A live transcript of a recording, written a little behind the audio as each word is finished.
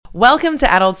Welcome to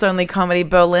Adults Only Comedy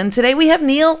Berlin. Today we have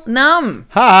Neil Numb.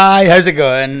 Hi, how's it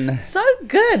going? So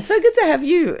good to have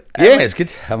you. Yeah, it's good.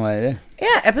 How am I?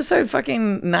 Yeah, episode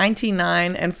fucking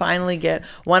 99, and finally get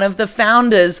one of the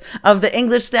founders of the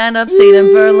English stand-up scene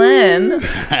in Berlin.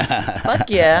 Fuck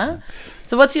yeah.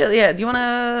 So what's your, do you want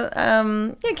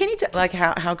to, can you tell, like,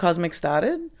 how Cosmic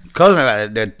started?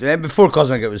 Cosmic, before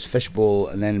Cosmic it was Fishbowl,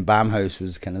 and then Bamhouse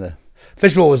was kind of the,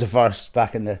 Fishbowl was the first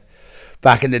back in the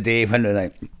day when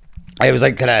it was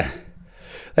like kind of,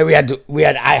 like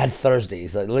I had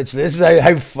Thursdays, like literally, this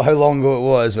is how long ago it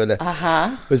was when it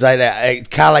was like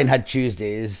Caroline had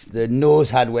Tuesdays, the Nose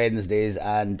had Wednesdays,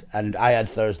 and I had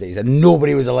Thursdays, and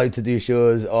nobody was allowed to do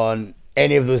shows on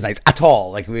any of those nights at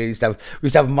all. Like we used to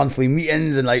have monthly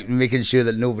meetings and like making sure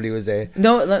that nobody was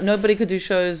nobody could do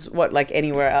shows like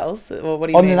anywhere else, or what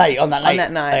do you on mean? On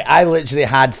that night like, I literally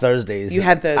had Thursdays. You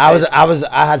had Thursdays.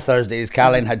 I had Thursdays,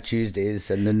 Caroline had Tuesdays,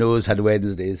 and the Nose had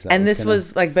Wednesdays. And this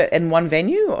was like, but in one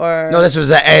venue, or no, this was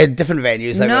different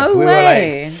venues. Like, no we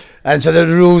way. Were like, and so the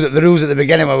rules at the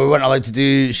beginning were we weren't allowed to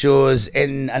do shows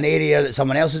in an area that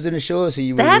someone else was doing a show. So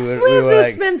that's where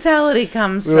this mentality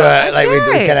comes from.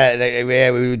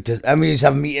 We would, and we used to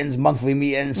have meetings, monthly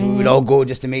meetings. So we would all go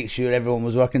just to make sure everyone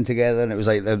was working together. And it was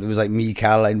like me,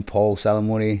 Caroline, Paul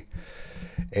Salamone,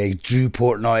 Drew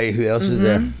Portnoy. Who else is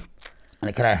there? And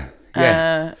it kind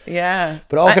of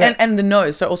But all and the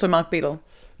Nose. So also Mark Beadle.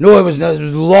 No, it was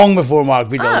long before Mark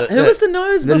Beadle. Who was the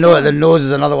Nose? The Nose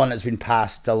is another one that's been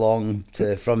passed along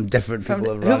from different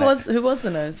people. Who was the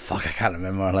Nose? Fuck, I can't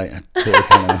remember. Like, I totally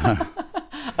can't remember.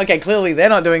 Okay, clearly they're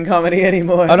not doing comedy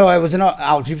anymore. Oh no, it was not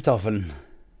Alex Zupatov and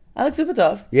Alex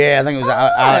Zupatov. Yeah, I think it was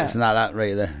Alex and that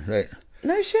right there, right?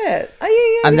 No shit.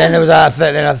 Oh yeah. And then there was a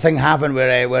thing happened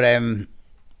where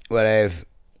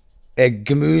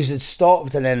Gamoose had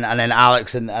stopped, and then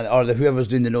Alex or whoever was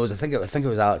doing the Nose. I think it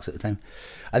was Alex at the time.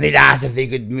 And they'd asked if they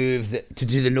could move to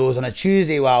do the Nose on a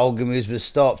Tuesday while Gamoose was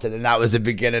stopped, and then that was the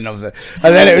beginning of it.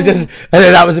 And then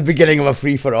that was the beginning of a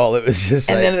free for all. It was just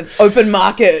then open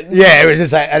market. Yeah, it was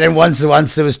just like, and then once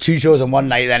there was two shows on one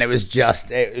night, then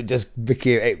it just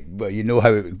became well, you know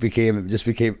how it became. It just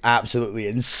became absolutely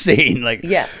insane. Like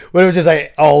when it was just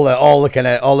like all the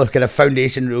kind of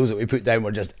foundation rules that we put down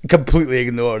were just completely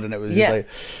ignored, and it was just like,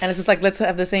 and it's just like, let's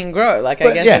have the scene grow. Like,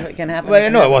 I guess if it can happen. Well,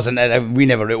 no, it wasn't. We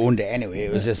never owned it anyway.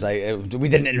 It was just like we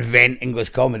didn't invent English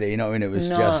comedy, you know what I mean? It was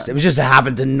just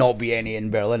happened to not be any in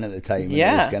Berlin at the time.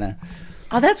 Yeah. It was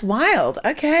oh, that's wild.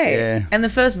 Okay. Yeah. And the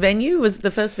first venue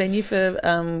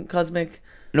for Cosmic.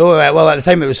 No, well, at the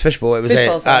time it was Fishbowl. It was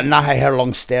at Nahe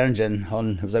Herlong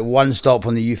Sterningen. It was like one stop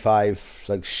on the U5,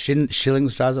 like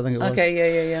Schillingstrasse, I think it was.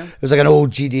 Okay, yeah. It was like an old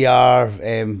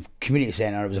GDR community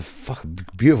centre. It was a fucking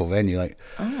beautiful venue, like.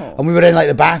 Oh. And we were in like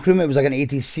the back room. It was like an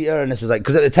 80-seater, and this was like,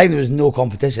 because at the time there was no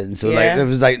competition, so like there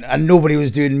was like, and nobody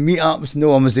was doing meetups.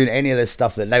 No one was doing any of this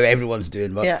stuff that now everyone's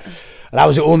doing. But and I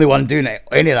was the only one doing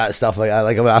any of that stuff. When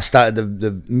I started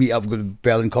the meetup group,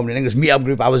 Berlin Comedy and English meetup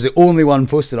group, I was the only one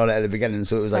posting on it at the beginning.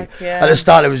 So it was like at the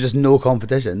start, it was just no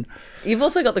competition. You've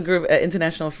also got the group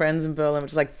International Friends in Berlin,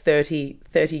 which is like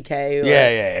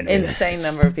 30K. Insane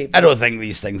number of people. I don't think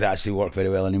these things actually work very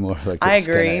well anymore. Like, I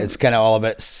agree. It's kind of all a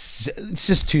bit. It's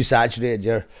just too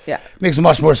saturated. It makes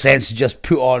much more sense to just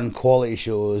put on quality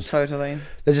shows. Totally.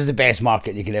 This is the best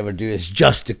marketing you can ever do. Is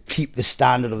just to keep the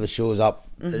standard of the shows up.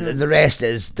 Mm-hmm. The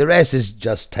rest is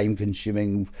just time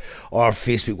consuming, or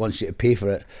Facebook wants you to pay for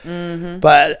it. Mm-hmm.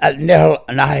 But at Nahe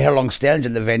Herlong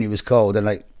Sterningen, the venue was called, and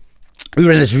like we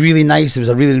were in this really nice. There was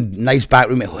a really nice back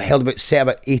room. It held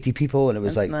about 80 people, and it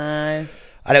was nice.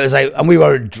 And it was like, and we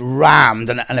were rammed,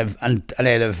 and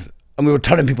we were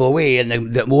turning people away, and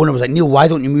the owner was like, Neil, why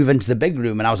don't you move into the big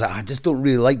room? And I was like, I just don't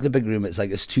really like the big room. It's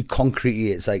like, it's too concretey.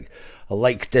 It's like, I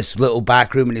like this little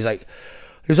back room. And he was like,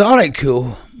 all right,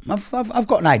 cool. I've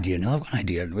got an idea, Neil. I've got an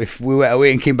idea. And we went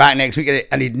away and came back next week,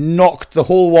 and he'd knocked the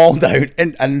whole wall down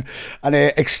and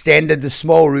extended the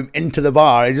small room into the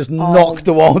bar. He just knocked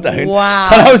the wall down.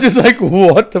 Wow. And I was just like,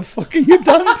 what the fuck have you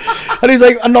done? And he's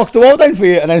like, I knocked the wall down for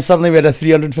you. And then suddenly we had a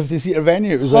 350-seater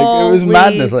venue. It was like, it was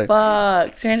madness. Like,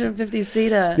 fuck,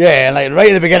 350-seater. Yeah, and like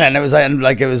right at the beginning, it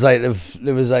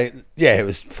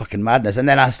was fucking madness. And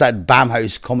then I started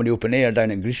Bamhouse Comedy Open Air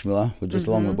down in Grieshmühle, which is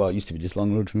it used to be just along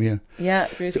the road from here. Yeah,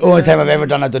 it's the only time I've ever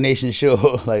done a donation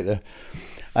show like that.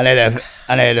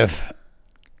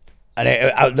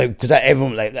 Because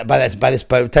everyone, like, by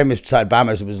the time we started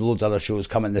Bamhouse, there was loads of other shows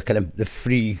coming. The kind of the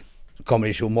free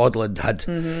comedy show model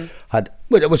had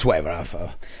well, it was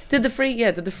whatever. Did the free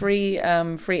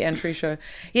entry show?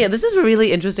 Yeah, this is a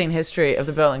really interesting history of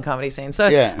the Berlin comedy scene. So,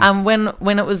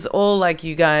 when it was all like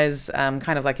you guys,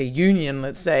 kind of like a union,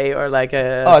 let's say, or like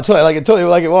a totally like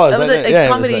it was. It was like, a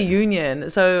comedy it was like, union.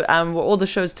 So, were all the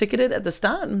shows ticketed at the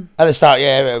start? At the start,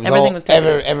 yeah, it was Everything was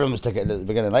ticketed. Everyone was ticketed at the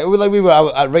beginning. Like we were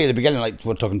right at the beginning. Like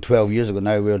we're talking 12 years ago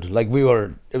now.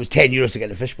 It was €10 to get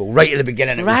the fishbowl. Right at the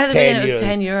beginning, it was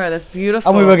 €10. That's beautiful.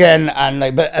 And we were getting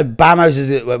but at Bamhouse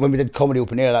is when we did Comedy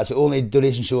Open Air. That's the only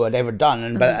donation show I'd ever done.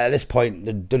 And but at this point,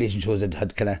 the donation shows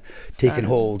had kind of taken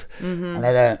hold. And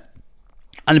then.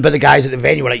 But the guys at the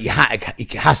venue were like,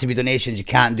 it has to be donations. You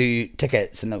can't do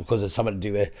tickets, and because it's something to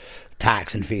do with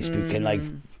tax and Facebook and like,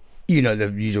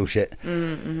 the usual shit.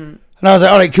 And I was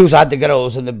like, all right, cool. So I had the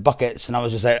girls and the buckets, and I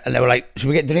was just like, and they were like, should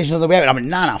we get donations on the way out? And I'm like,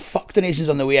 nah, fuck donations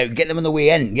on the way out. Get them on the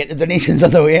way in. Get the donations on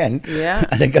the way in. Yeah.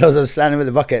 And the girls were standing with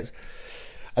the buckets.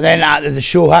 And then the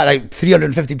show had like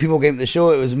 350 people came to the show.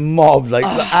 It was mobbed, like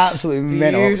absolutely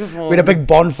mental. We had a big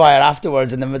bonfire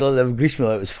afterwards in the middle of the grease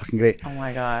mill. It was fucking great. Oh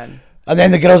my God. And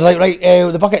then the girls were like, right,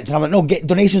 the buckets. And I'm like, no, get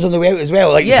donations on the way out as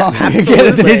well. Like, absolutely.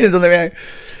 Get the donations on the way out.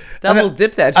 Double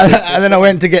dip that shit. And then I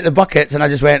went to get the buckets, and I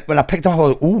just went, when I picked them up, I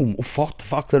was like, oh,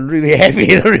 fuck, they're really heavy.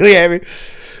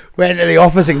 Went to the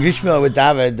office in Grishmill with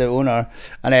David, the owner,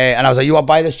 and I was like, you want to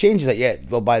buy this change? He's like, yeah,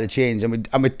 we'll buy the change. And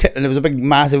we tipped, and there was a big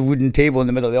massive wooden table in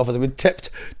the middle of the office, and we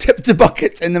tipped the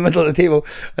buckets in the middle of the table,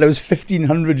 and it was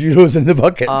 €1,500 in the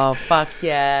buckets. Oh, fuck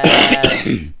yeah.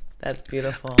 That's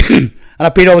beautiful. And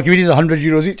I paid all the comedians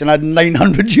 €100 each, and I had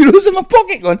 €900 in my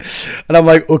pocket going. And I'm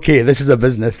like, okay, this is a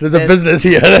business. There's a business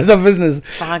here. There's a business.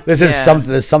 Fuck this is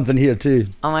something. There's something here too.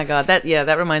 Oh my God, that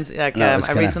reminds me. Like,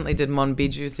 I recently did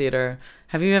Monbiju Theatre.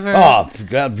 Have you ever? Oh,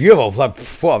 beautiful! Like,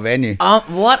 what a venue!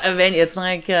 What a venue! It's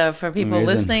like for people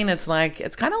listening, it's kind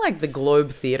of like the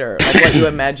Globe Theatre, like what you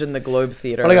imagine the Globe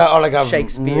Theatre, or like a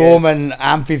Roman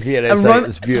amphitheater.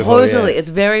 It's beautiful. Totally, it's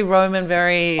very Roman,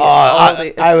 very.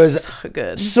 I was so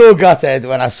good, so gutted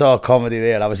when I saw comedy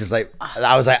there. I was just like,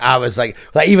 I was like,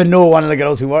 I even know one of the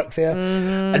girls who works there.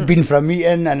 I'd been for a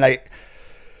meeting and like.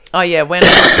 Oh yeah, when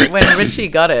Richie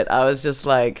got it, I was just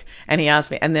like, and he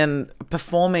asked me, and then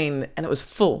performing, and it was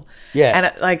full. Yeah, and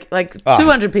it, like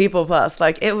 200 people plus,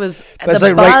 like it was the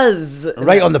like buzz.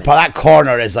 Right on that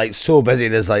corner is like so busy.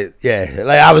 There's like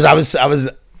I was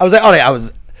like, all right, I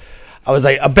was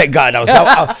like a bit gutted.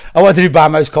 I wanted to do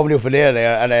Bamhouse Comedy Open Air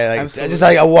there, and I just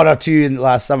like a one or two in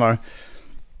last summer.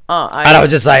 I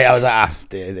was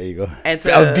there you go. I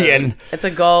was beaten. It's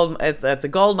a gold. It's a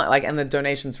gold. Like, and the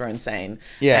donations were insane.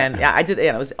 Yeah, and I did.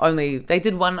 Yeah, it was only they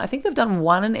did one. I think they've done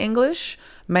one in English,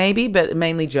 maybe, but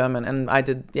mainly German. And I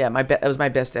did. Yeah, it was my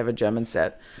best ever German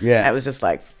set. Yeah, it was just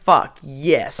like fuck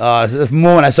yes. So the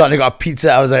moment I saw they got a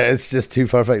pizza, I was like, it's just too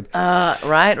perfect.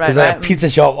 Right. There's like a pizza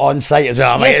shop on site as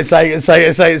well. I'm like, it's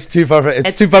too perfect.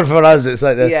 It's too perfect for us. It's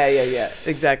like yeah,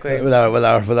 exactly. With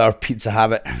our pizza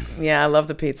habit. Yeah, I love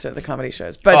the pizza at the comedy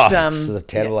shows, but this is a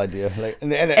terrible idea. Like,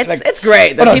 it's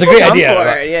great. It's a great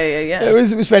idea. Yeah.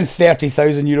 We spend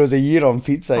 €30,000 a year on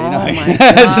pizza. You know, my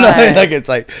God. Like it's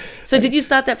like. So did you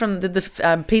start that from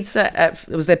the pizza?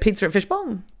 Was there pizza at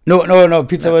Fishbowl? No.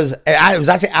 Pizza was. It was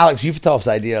actually Alex Yupatov's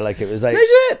idea. Like it was like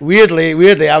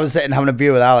weirdly, I was sitting having a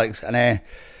beer with Alex, and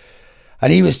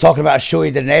he was talking about a show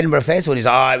he did in Edinburgh Festival. And he's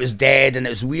like, it was dead, and it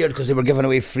was weird because they were giving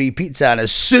away free pizza. And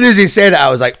as soon as he said it, I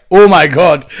was like, oh my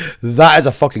God, that is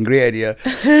a fucking great idea.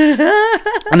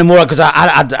 And the more because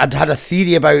I'd had a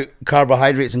theory about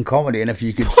carbohydrates in comedy, and if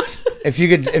you could.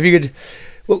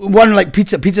 One, like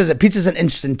pizza's an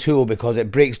interesting tool because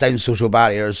it breaks down social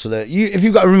barriers. So that if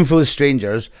you've got a room full of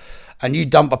strangers and you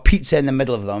dump a pizza in the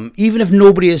middle of them, even if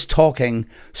nobody is talking,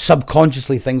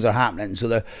 subconsciously things are happening. So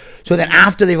then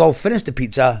after they've all finished the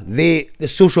pizza, the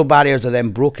social barriers are then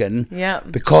broken. Yeah.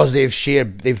 Because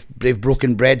they've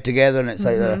broken bread together, and it's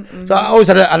like So I always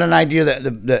had an idea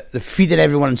that the feeding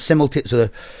everyone simultaneously.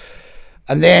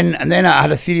 And then I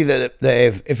had a theory that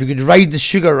if you could ride the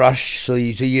sugar rush, so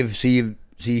you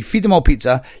feed them all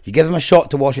pizza, you give them a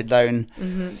shot to wash it down,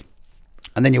 and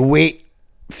then you wait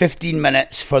 15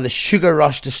 minutes for the sugar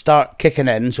rush to start kicking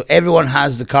in, so everyone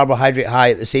has the carbohydrate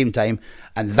high at the same time,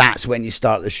 and that's when you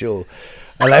start the show.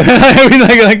 This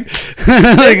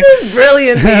is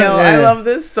brilliant, Neil. I love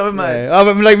this so much.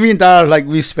 Like me and Dara, like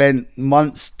we spent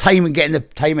months getting the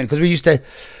time in, because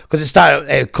it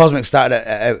started. Cosmic started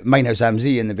at Minehouse am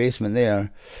See in the basement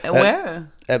there. Where?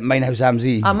 At Minehouse am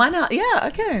See. Minehouse, yeah,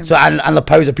 okay. So and La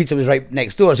Pausa Pizza was right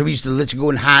next door, so we used to literally go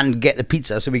and hand get the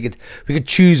pizza, so we could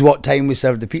choose what time we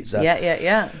served the pizza.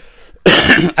 Yeah.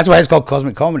 That's why it's called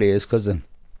Cosmic Comedy, is because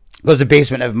the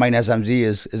basement of Minehouse am See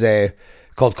is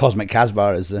called Cosmic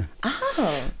Casbah.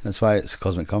 That's why it's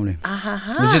Cosmic Comedy.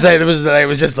 It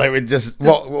was just like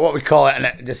what we call it, and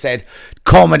it just said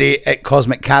comedy at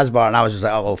Cosmic Casbah, and I was just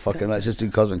like, oh well, fucking let's just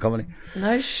do Cosmic Comedy.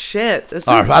 No shit.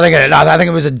 I think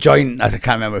it was a joint. I can't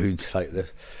remember who like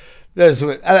this.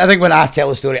 I think when I tell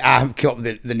the story, I came up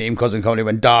with the name Cosmic Comedy.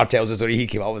 When Dar tells the story, he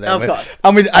came up with it. Of course.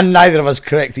 And neither of us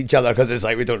correct each other because it's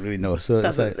like we don't really know. So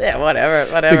it's like, yeah, whatever.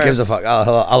 Who gives a fuck?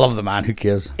 I love the man. Who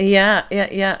cares?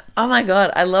 Yeah. Oh my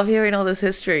god, I love hearing all this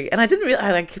history. And I didn't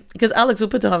realize, because Alex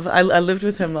Upatov, I lived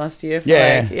with him last year for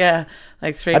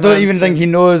like 3 months. I don't even think he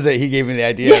knows that he gave me the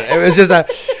idea. Yeah. It was just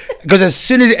because as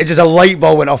soon as just a light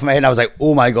bulb went off my head, and I was like,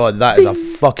 oh my god, that is a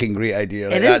fucking great idea.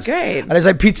 Like, it is great. And it's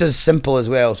like pizza's simple as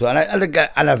well. So I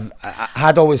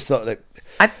had always thought that.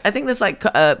 I think there's like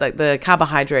the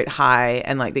carbohydrate high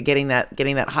and like the getting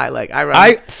that high. Like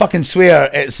I fucking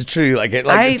swear it's true. Like it.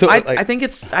 Like, I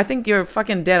think you're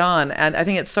fucking dead on, and I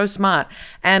think it's so smart.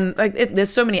 And like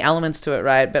there's so many elements to it,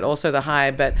 right? But also the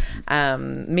high. But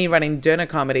me running Döner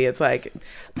comedy, it's like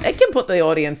it can put the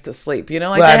audience to sleep. You know,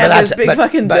 like they have this big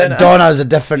fucking Döner. Döner is a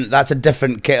different. That's a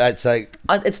different kit. That's like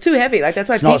it's too heavy. Like that's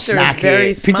why pizza is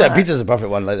very smart. Pizza's a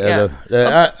perfect one. Like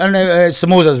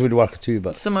samosas would work too,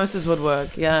 but samosas would work.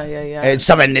 Yeah. It's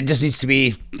something. It just needs to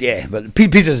be. Yeah, but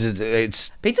pizza's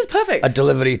perfect. A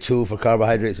delivery tool for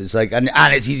carbohydrates. It's like and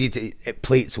it's easy to. It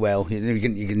plates well. You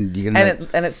can.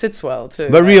 And it sits well too.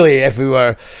 But really, if we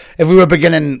were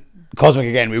beginning Cosmic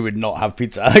again, we would not have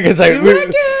pizza. Like it's like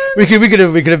we could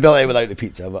have built it without the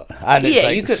pizza, but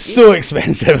it's so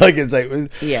expensive. Like it's like and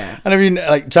I mean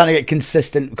like trying to get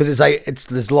consistent because it's like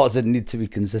there's lots that need to be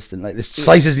consistent. Like the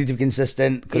slices need to be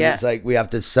consistent because it's like we have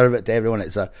to serve it to everyone.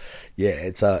 It's a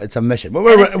mission. But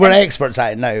we're experts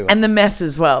at it now. And the mess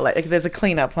as well. Like there's a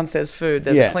cleanup once there's food.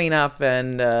 There's a cleanup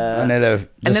and then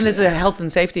there's a health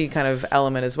and safety kind of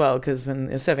element as well because when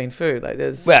you're serving food, like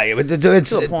there's but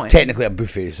it's technically a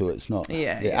buffet, so it's not.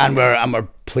 And we're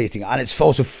plating, and it's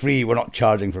also free. We're not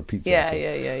charging for pizza.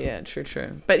 Yeah.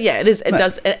 True. But yeah,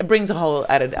 it brings a whole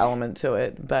added element to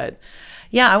it. But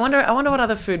yeah, I wonder what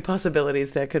other food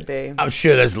possibilities there could be. I'm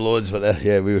sure there's loads, but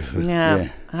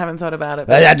I haven't thought about it.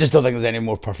 I just don't think there's any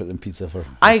more perfect than pizza for.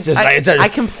 I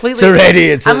completely. It's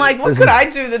already. I'm like, what could I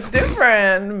do that's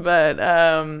different? But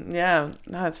no,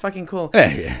 it's fucking cool.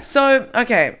 Yeah. So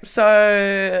okay,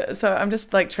 so I'm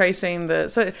just like tracing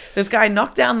so this guy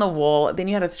knocked down the wall. Then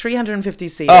you had a 350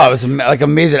 seat. Oh, it was like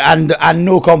amazing and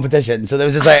no competition. So there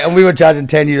was just like, and we were charging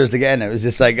 €10 to get in. It was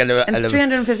just like, and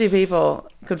 350 people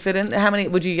could fit in. How many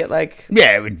would you get? Like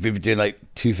we'd be doing like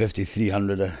 250,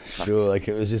 300 a show. Like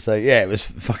it was just like it was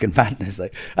fucking madness.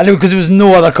 Like I know because there was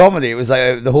no other comedy. It was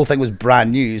like the whole thing was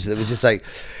brand new. So it was just like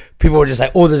people were just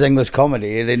like, oh, there's English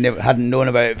comedy. They hadn't known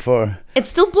about it for. It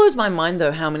still blows my mind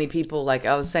though how many people, like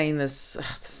I was saying this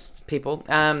to people,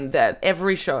 that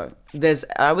every show there's,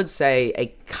 I would say, a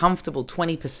comfortable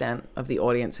 20% of the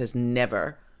audience has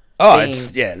never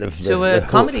to a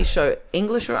comedy show,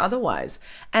 English or otherwise.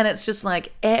 And it's just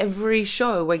like every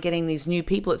show we're getting these new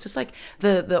people. It's just like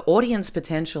the audience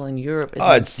potential in Europe is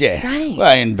insane.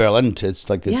 Well, in Berlin, it's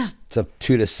like it's a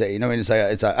tourist city. You know, I mean,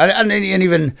 and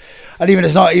even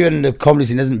it's not even the comedy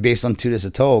scene isn't based on tourists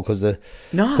at all because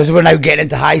we're now getting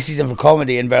into high season for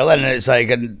comedy in Berlin, and it's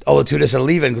like and all the tourists are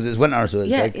leaving because it's winter, so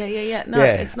it's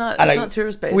it's not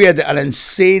tourist based. We had an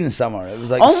insane summer. It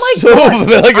was like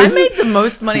God, I made the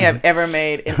most money I've ever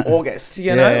made in August.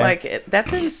 You know, like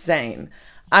that's insane.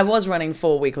 I was running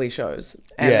 4 weekly shows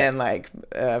and then like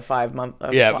 5 month.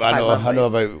 I know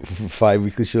about 5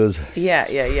 weekly shows.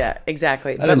 Yeah,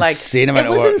 exactly. But like, it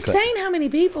was insane how many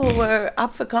people were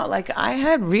up for like I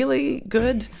had really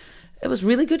good. It was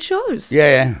really good shows.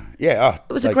 Yeah. It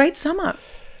was a great summer.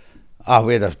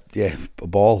 We had a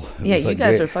ball. You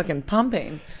guys are fucking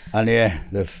pumping. And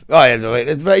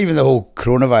but even the whole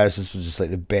coronavirus was just like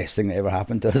the best thing that ever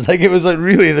happened to us. Like it was like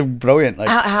really brilliant. Like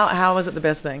how was it the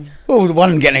best thing? Well,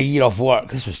 one getting a year off work.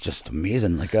 This was just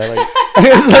amazing. Like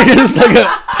it's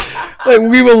like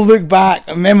we will look back.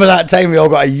 Remember that time we all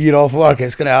got a year off work?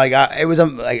 It's gonna it was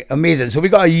like amazing. So we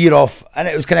got a year off, and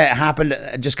it was kind of happened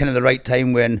at just kind of the right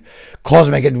time when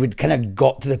Cosmic we'd kind of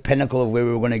got to the pinnacle of where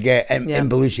we were going to get in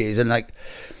Belushi's, and like.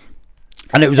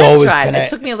 And it was always right. It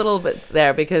took me a little bit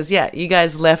there because you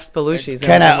guys left Belushi's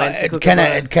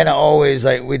and kind of always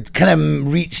like we'd kind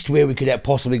of reached where we could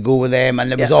possibly go with them, and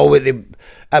there was always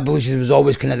at Belushi's was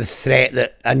always kind of the threat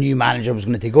that a new manager was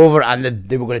going to take over and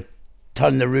they were going to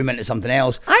turn the room into something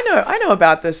else. I know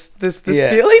about this Yeah.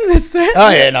 feeling, this threat. Oh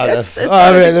yeah, no. That's-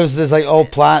 There's like all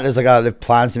plan. There's like the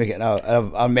plans to make it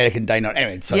an American diner.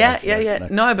 Anyway, sorry, Yeah.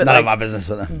 that's No, but none like, of my business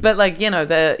with them. but like, you know,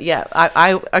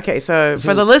 okay, so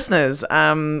for the listeners,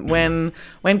 when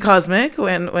Cosmic,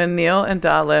 when Neil and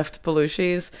Dar left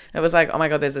Belushi's, it was like, oh my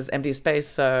god, there's this empty space.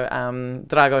 So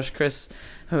Dragos, Chris,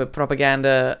 who are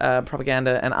propaganda,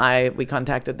 and we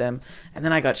contacted them, and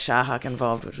then I got Shahak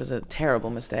involved, which was a terrible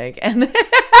mistake. And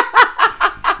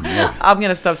I'm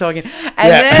gonna stop talking.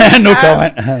 And then, no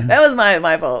comment. that was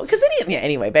my fault. Because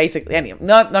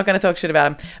not gonna talk shit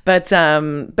about him. But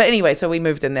anyway, so we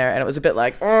moved in there, and it was a bit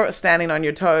like standing on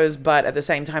your toes, but at the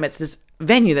same time, it's this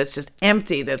venue that's just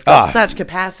empty, that's got such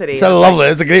capacity. It's lovely.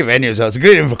 It's a great venue as well. It's a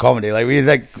great room for comedy. Like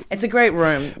it's a great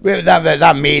room.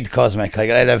 That made Cosmic.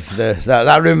 Like I love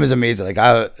that room is amazing. Like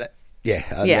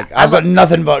I've got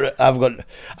nothing but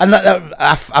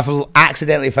I've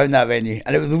accidentally found that venue,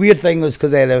 and it was the weird thing was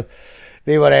because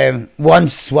they were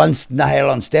once Nahel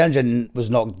on Sturgeon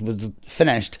was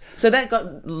finished. So that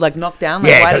got like knocked down. Like,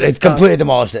 yeah, it completely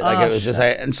demolished it. Like it was just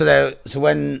like, and so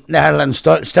when Nahel on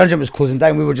Sturgeon was closing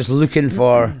down, we were just looking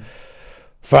for.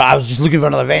 I was just looking for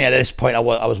another venue. At this point, I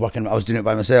was doing it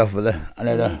by myself with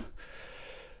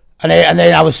and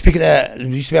then I was speaking to, there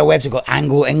used to be a website called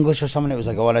Anglo English or something. It was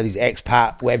like one of these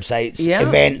expat websites,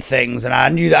 event things, and I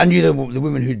knew the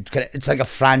woman who, it's like a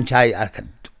franchise.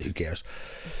 Who cares?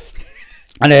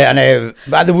 But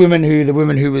the woman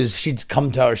who was, she'd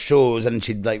come to our shows, and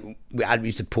she'd like, we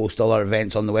used to post all our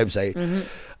events on the website,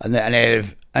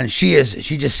 and she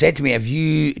just said to me, have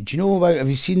you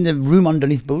seen the room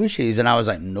underneath Belushi's? And I was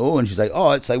like, no. And she's like,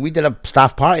 oh, it's like, we did a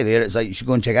staff party there. It's like, you should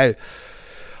go and check out.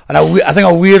 And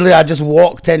I just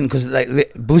walked in because like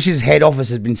Belushi's head office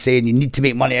has been saying you need to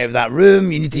make money out of that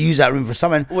room, you need to use that room for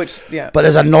something. But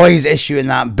there's a noise issue in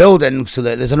that building, so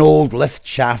that there's an old lift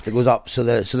shaft that goes up, so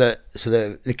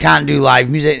that they can't do live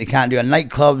music, they can't do in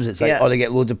nightclubs. It's like, or they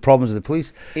get loads of problems with the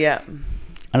police. Yeah.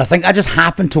 And I think I just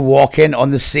happened to walk in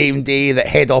on the same day that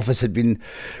head office had been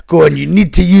going, you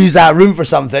need to use that room for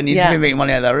something, you need to be making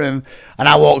money out of that room. And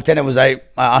I walked in and was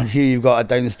like, I hear you've got it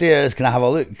down the stairs, can I have a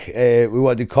look? We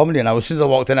want to do comedy. And as soon as I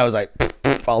walked in, I was like,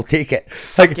 I'll take it.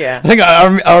 Like, yeah. I think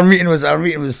our meeting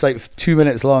was like 2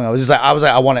 minutes long. I was like,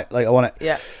 I want it.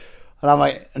 Yeah. And I'm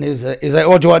like, and he's like,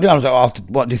 what do you want to do? I was like,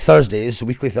 I'll do Thursdays,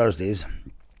 weekly Thursdays.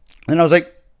 And I was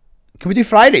like, can we do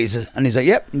Fridays? And he's like,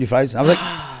 yep, we can do Fridays. And I was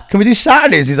like, can we do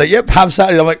Saturdays? He's like, yep, have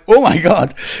Saturdays. I'm like, oh my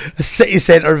god, a city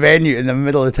centre venue in the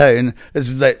middle of town. It's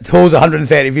like holds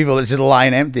 130 people. It's just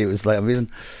lying empty. It was like amazing.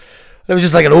 It was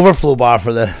just like an overflow bar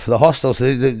for the hostel, so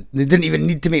they didn't even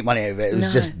need to make money out of it. It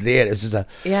was just there. It was just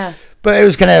But it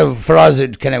was kind of, for us,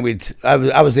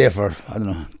 I was there for, I don't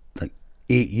know, like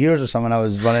 8 years or something. I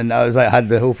was had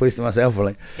the whole place to myself for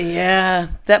like. Yeah,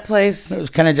 that place. It was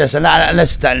kind of just,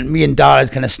 and me and Dara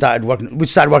had kind of started working. We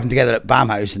started working together at BAM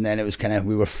House, and then it was kind of,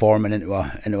 we were forming into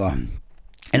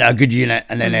a good unit,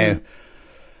 and then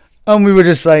and we were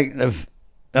just like,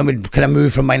 and we'd kind of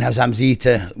moved from Minehouse am Zee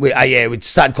to we'd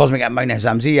started Cosmic at Minehouse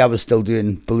am Zee. I was still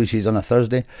doing Belushi's on a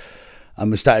Thursday,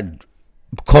 and we started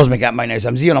Cosmic at Minehouse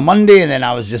am Zee on a Monday, and then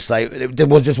I was just like, it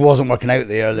wasn't working out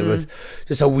there. There was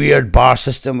just a weird bar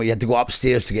system where you had to go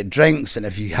upstairs to get drinks, and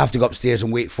if you have to go upstairs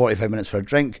and wait 45 minutes for a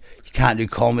drink, you can't do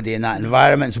comedy in that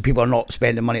environment, so people are not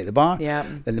spending money at the bar. Yeah.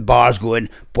 Then the bar's going,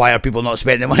 why are people not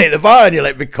spending money at the bar? And you're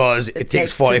like, because it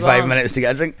takes 45 minutes to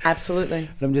get a drink. Absolutely.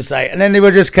 And I'm just like, and then they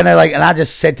were just kind of like, and I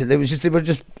just said to them, they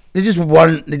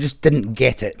just didn't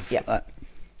get it. Yeah.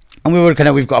 And we were kind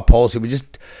of, we've got a policy,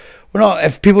 we're not,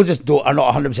 if people just are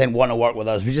not 100% want to work with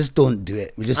us, we just don't do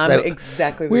it. We just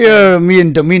exactly the same. me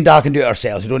and Dar can do it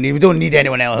ourselves. We don't need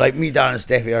anyone else. Like me, Dar, and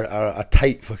Steffi are a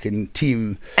tight fucking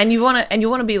team. And you want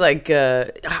to be like,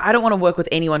 I don't want to work with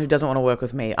anyone who doesn't want to work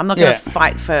with me. I'm not going to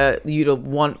fight for you to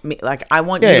want me. Like, I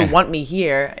want you to want me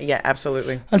here. Yeah,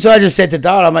 absolutely. And so I just said to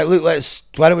Dar, I'm like, look,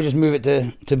 why don't we just move it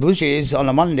to Belushi's on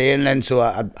a Monday? And then so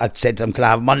I said to them, can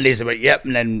I have Mondays? They were like, yep.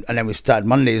 And then we started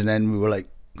Mondays, and then we were like,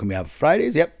 can we have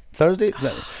Fridays? Yep. Thursday.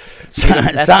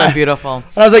 That's so beautiful.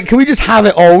 And I was like, can we just have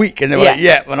it all week? And they were like,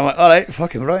 yeah. And I'm like, all right,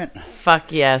 fucking brilliant.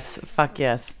 Fuck yes.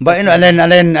 But you know, and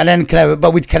then kind of,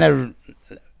 but we'd kind of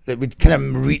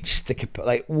reached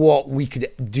like what we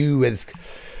could do with.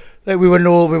 Like we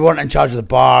weren't in charge of the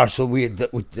bar, so we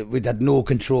had no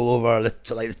control over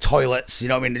the toilets. You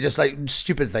know what I mean? Just like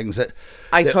stupid things that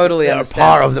I totally understand.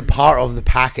 Are part of the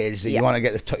package that you want to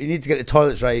get. You need to get the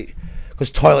toilets right. Because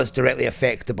toilets directly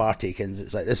affect the bar takings.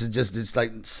 It's like it's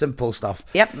like simple stuff.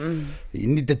 Yep.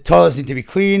 The toilets need to be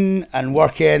clean and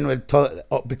work in with toilet,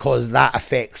 because that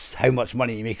affects how much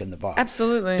money you make on the bar.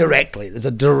 Absolutely. Directly, there's a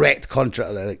direct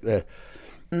contract. Like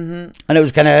and it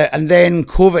was kind of, and then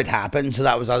COVID happened, so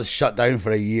that was us shut down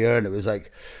for a year, and it was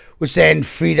like, which then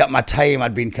freed up my time.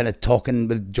 I'd been kind of talking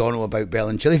with Jono about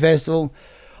Berlin Chili Festival,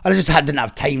 and I just didn't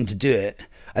have time to do it.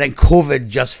 And then COVID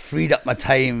just freed up my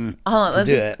time to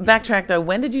do it. Backtrack though.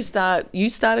 When did you start? You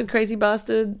started Crazy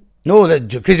Bastard? No,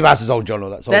 the Crazy Bastard's all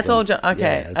Jono. That's all Jono.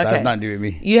 Okay, yeah, that has nothing to do with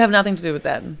me. You have nothing to do with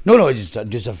that. No, it's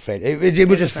just a friend. It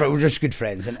was just we're just good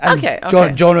friends. And okay.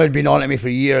 Jono had been on to me for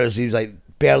years. He was like,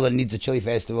 Berlin needs a chili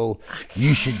festival.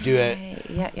 You should do it.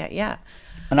 Yeah.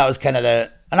 And that was kind of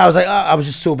and I was like, I was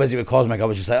just so busy with Cosmic. I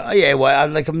was just like, oh yeah,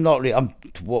 well, I'm not really.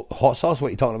 What hot sauce? What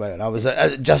are you talking about? And I was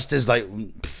just as like,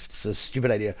 it's a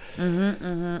stupid idea.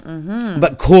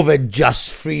 But COVID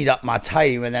just freed up my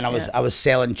time, and then I was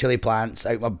selling chili plants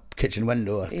out my kitchen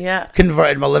window. Yeah.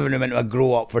 Converted my living room into a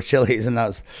grow up for chilies, and that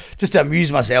was just to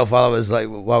amuse myself while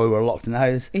we were locked in the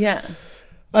house. Yeah.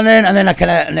 And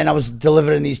then I was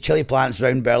delivering these chili plants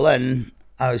around Berlin.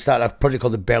 I started a project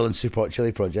called the Berlin Super Hot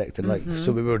Chili Project, and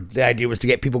the idea was to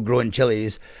get people growing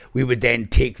chilies. We would then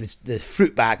take the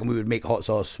fruit back, and we would make hot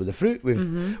sauce with the fruit. We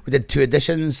did 2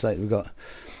 editions, like we got,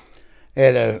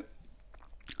 and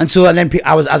then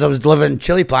I was delivering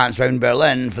chili plants around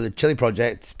Berlin for the chili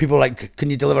project. People were like,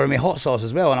 can you deliver me hot sauce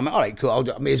as well? And I'm like, all right, cool.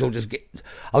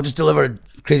 I'll just deliver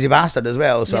Crazy Bastard as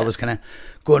well. So I was kind of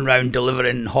going around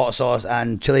delivering hot sauce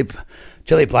and chili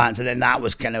plants, and then that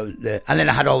was kind of and then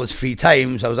I had all this free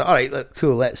time, so I was like, all right,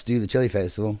 cool, let's do the chili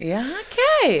festival. Yeah,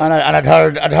 okay. And I'd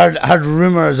heard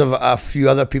rumors of a few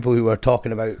other people who were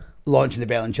talking about launching the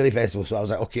Berlin Chili Festival, so I was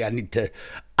like, okay, I need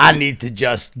to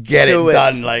just get it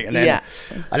done, like, and then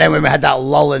when we had that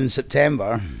lull in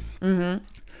September,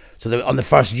 so on the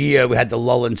first year we had the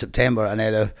lull in September, and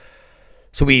then I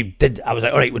was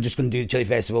like, all right, we're just going to do the chili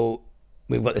festival.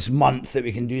 We've got this month that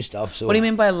we can do stuff. So what do you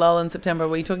mean by lull in September?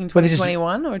 Were you talking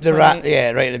 2021 or 20? Right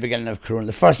at the beginning of Corona,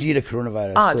 the first year of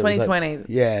coronavirus. Ah,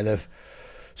 2020.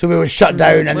 So we were shut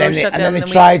down, and then they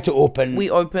tried to open. We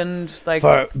opened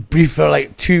for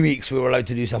 2 weeks. We were allowed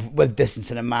to do stuff with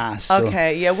distancing and masks.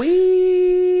 Okay, yeah,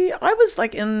 I was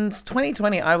like in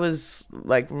 2020. I was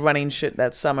like running shit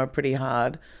that summer pretty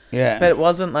hard. Yeah. But it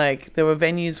wasn't like there were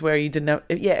venues where you didn't have,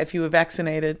 if you were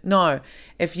vaccinated. No,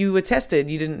 if you were tested,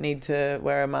 you didn't need to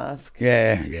wear a mask.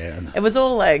 Yeah. It was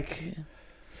all like,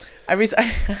 I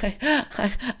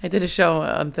did a show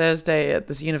on Thursday at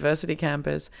this university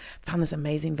campus. Found this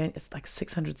amazing venue. It's like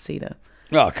 600-seater.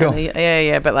 Oh, cool.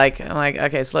 Yeah. But like, I'm like,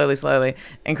 okay, slowly,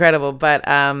 incredible. But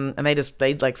and they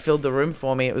like filled the room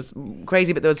for me. It was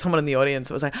crazy. But there was someone in the audience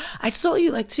that was like, I saw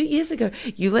you like 2 years ago.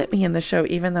 You let me in the show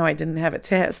even though I didn't have a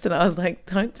test. And I was like,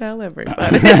 don't tell everybody.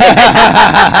 Like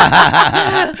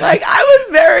I was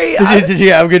very. Did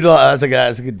you have a good? That's a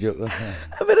good joke.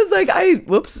 But it's like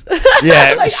whoops.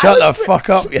 Yeah, like, shut the fuck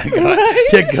up, you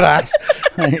grass.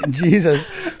 Jesus.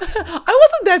 I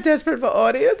wasn't that desperate for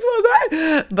audience, was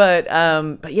I? But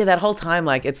yeah, that whole time,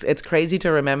 like it's crazy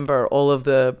to remember all of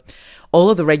the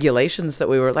regulations that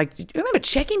we were like. Do you remember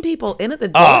checking people in at the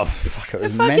desk? Oh, fuck, it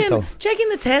was mental. Checking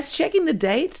the test, checking the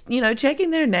date,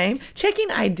 checking their name, checking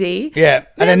ID. Yeah,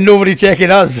 and then nobody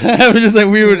checking us. It was just like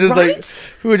we were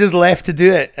just left to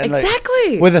do it. And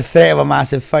exactly. With the threat of a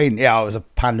massive fine. Yeah, it was a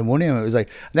pandemonium. It was like,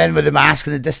 then with the mask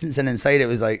and the distancing inside, it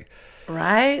was like.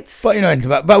 Right. But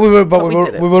we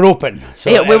were open. So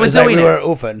yeah, we were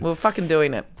open. We were fucking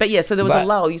doing it. But yeah, so there was a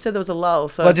lull. You said there was a lull.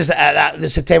 So well, just the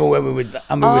September where we would.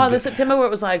 The September where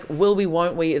it was like, will we,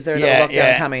 won't we? Is there another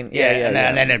lockdown coming? And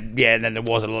then there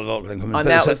was another lockdown coming. And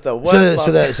that was the worst.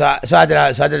 So I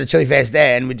did a chili fest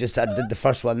then. I did the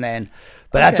first one then.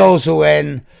 But that's also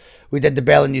when we did the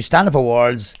Berlin New Stand Up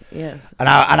Awards. Yes. And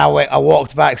I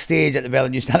walked backstage at the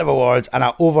Berlin New Stand Up Awards, and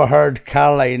I overheard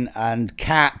Caroline and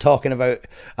Kat talking about,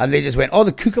 and they just went, "Oh,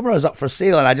 the Kookaburra's up for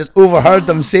sale," and I just overheard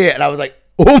them say it, and I was like,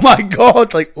 "Oh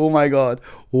my god,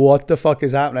 what the fuck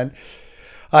is happening?"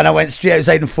 And I went straight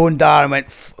outside and phoned Dar and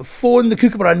went, "Phone the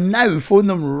Kookaburra now, phone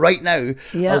them right now."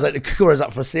 Yeah. I was like, "The Kookaburra's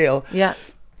up for sale." Yeah.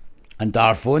 And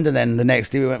Dar phoned, and then the next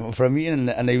day we went for a meeting,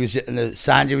 and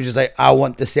Sanjay was just like, "I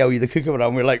want to sell you the Kookaburra,"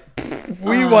 and we were like,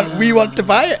 "We want to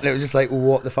buy it," and it was just like,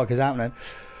 "What the fuck is happening?"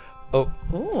 Oh,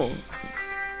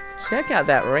 check out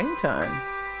that ringtone.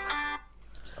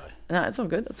 Sorry. No, it's all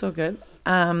good.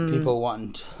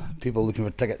 People looking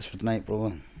for tickets for tonight,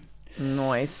 probably.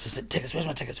 Nice. Tickets. Where's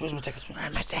my tickets? Where are my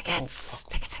tickets?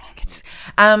 Tickets.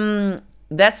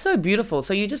 That's so beautiful.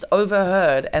 So you just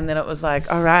overheard, and then it was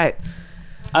like, all right.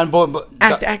 And but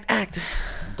act.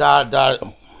 Dad.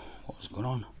 Oh, what was going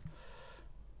on?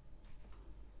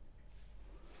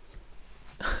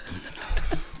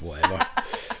 Whatever.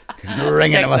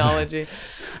 Ringing technology.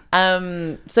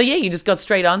 So yeah, you just got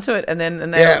straight onto it, and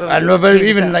then they Yeah, I know, but figured this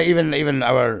even out. like even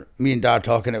our me and Dad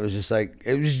talking, it was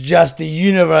just the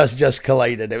universe just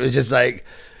collided. It was just like,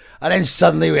 and then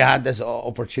suddenly we had this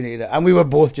opportunity, and we were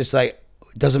both just like,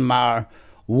 it doesn't matter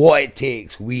what it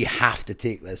takes, we have to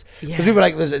take this because Yeah. we were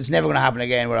like, it's never going to happen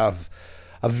again. We're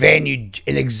a venue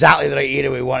in exactly the right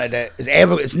area we wanted it.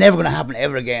 It's never going to happen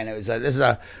ever again. It was like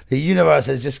the universe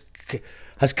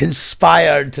has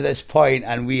conspired to this point,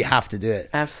 and we have to do it.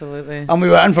 Absolutely. And we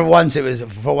were, and for once it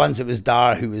was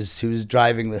Dar who was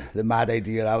driving the mad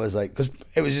idea. I was like, because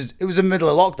it was in the middle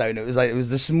of lockdown. It was like, it was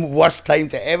the worst time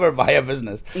to ever buy a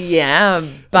business. Yeah,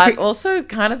 but also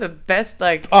kind of the best,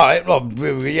 like. Oh, it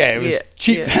was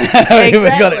cheap. Yeah. We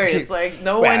got it Exactly. cheap. It's like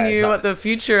no Well, one it's knew not- what the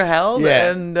future held,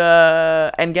 Yeah.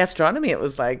 and gastronomy. It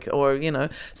was like, or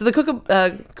so the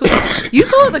you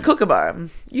call it the kookaburra.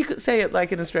 You could say it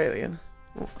like in Australian.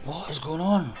 What is going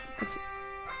on?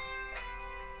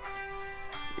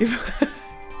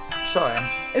 Sorry.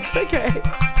 It's okay.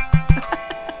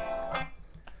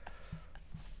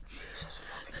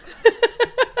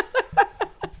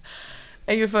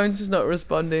 And your phone's just not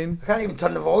responding. I can't even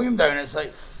turn the volume down. It's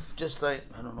like just like,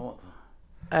 I don't know what.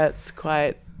 It's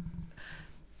quite.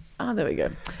 Oh, there we go.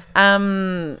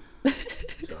 Sorry.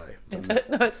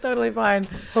 No, it's totally fine.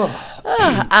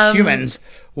 Humans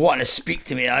wanting to speak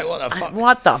to me. Like, what the fuck?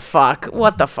 What the fuck?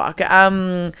 What the fuck?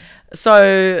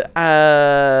 So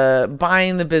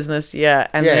buying the business, yeah,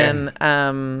 and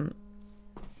then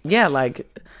like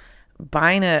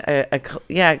buying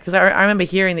because I remember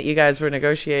hearing that you guys were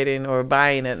negotiating or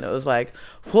buying it, and it was like,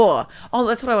 whoa. Oh,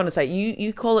 that's what I want to say.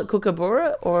 You call it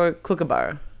kookaburra or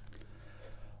kookaburra?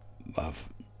 I've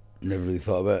never really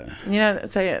thought about it.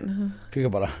 Say it.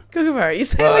 Kookaburra. Kookaburra. You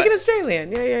say it like an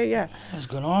Australian. Yeah. What's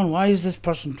going on? Why is this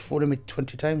person phoning me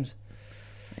 20 times?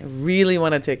 I really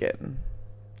want a ticket.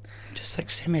 Just like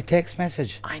send me a text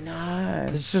message. I know.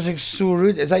 It's just like so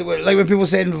rude. It's like when people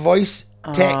send voice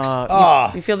text.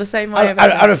 You feel the same way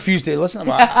I refuse to listen to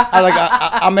them.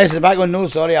 I message back going, no,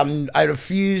 sorry, I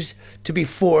refuse to be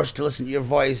forced to listen to your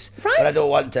voice, Right. but I don't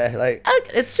want to. Like,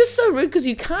 it's just so rude because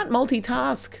you can't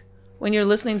multitask when you're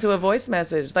listening to a voice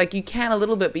message. Like you can a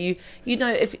little bit, but you know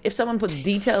if someone puts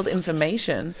detailed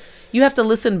information, you have to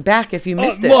listen back if you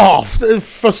missed it. Oh,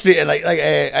 frustrating.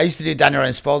 I used to do Daniel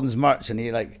Ryan Spalding's merch, and he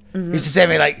used to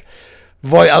send me like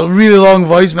a really long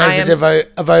voice message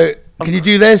about can you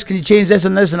do this? Can you change this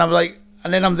and this? And I'm like,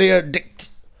 and then I'm there.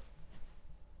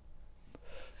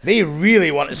 They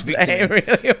really want to speak to me,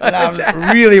 and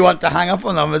I really want to hang up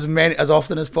on them as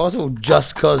often as possible,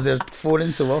 just because they're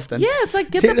phoning so often. Yeah, it's like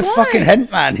get take the point. fucking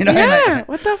hint, man. You know? Yeah, Like,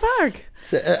 what the fuck?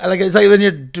 it's like when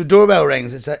your doorbell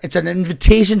rings. It's an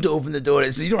invitation to open the door.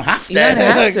 You don't have to. You don't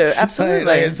have Like, to,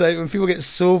 absolutely. It's like when people get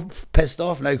so pissed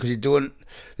off now because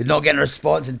they're not getting a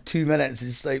response in 2 minutes.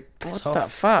 It's just like, piss What off. the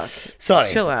fuck? Sorry.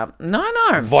 Chill out. No.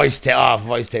 Voice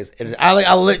text.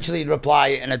 I literally reply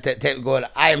in a text going,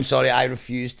 I am sorry, I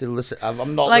refuse to listen.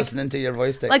 I'm not listening to your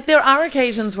voice text. Like there are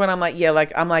occasions when I'm like,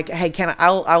 hey,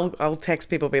 I'll text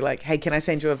people, be like, hey, can I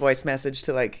send you a voice message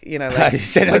to like, I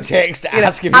send a text you know,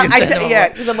 ask if you can send them a yeah,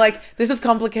 voice. because I'm like, this is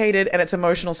complicated and it's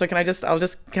emotional, so can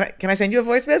I send you a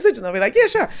voice message? And they'll be like, yeah,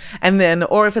 sure. And then,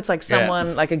 or if it's like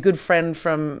someone, like a good friend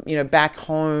from, back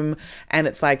home, and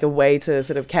it's like a way to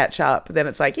sort of catch up, then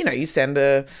it's like, you send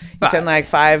like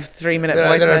 5 3-minute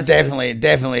voice There are messages.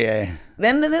 definitely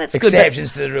Then it's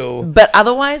exceptions good. to the rule. But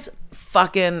otherwise,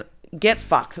 fucking get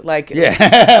fucked. Like, Yeah, like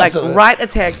absolutely. write a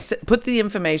text, put the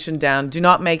information down. Do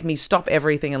not make me stop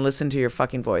everything and listen to your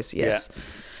fucking voice. Yes.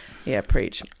 Yeah,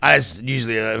 preach. And it's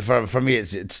usually for me,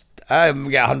 it's I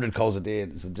get 100 calls a day,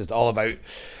 and it's just all about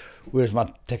where's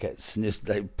my tickets, and just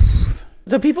like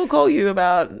So people call you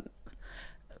about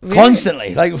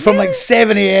constantly, like from like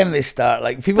 7 a.m. they start,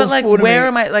 like people. But like, phoning where me.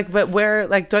 am I? Like, but where?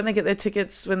 Like, don't they get their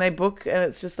tickets when they book, and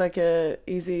it's just like a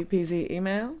easy peasy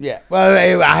email? Yeah,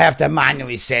 well, I have to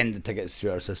manually send the tickets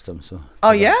through our system, so.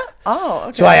 Oh yeah. Oh,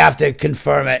 okay. So I have to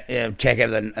confirm it, check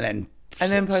everything, and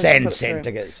then put it send through.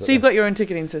 tickets. So you've got your own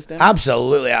ticketing system.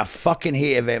 Absolutely, I fucking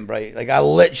hate Eventbrite. Like I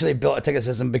literally built a ticket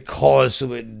system so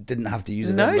we didn't have to use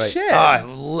No Eventbrite. shit.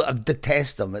 I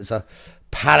detest them. It's a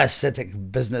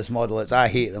parasitic business model. I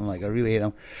hate them. Like I really hate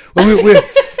them. Well,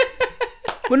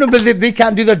 well, no, but they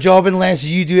can't do their job unless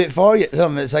you do it for you.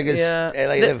 It's like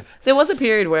There was a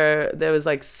period where there was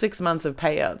like 6 months of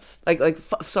payouts.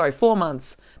 Sorry, 4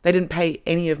 months. They didn't pay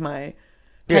any of my.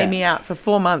 Pay me out for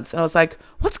 4 months, and I was like,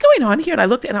 "What's going on here?" And I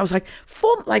looked, and I was like,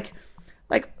 like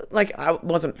I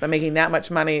wasn't making that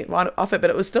much money off it, but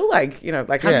it was still like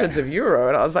hundreds of euro,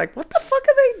 and I was like, "What the fuck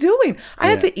are they doing?" I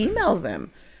had to email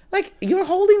them, Like, you're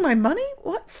holding my money?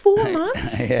 What, 4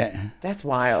 months? Yeah. That's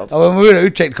wild. Oh, when we were at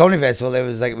Utrecht Comedy Festival, there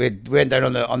was like we went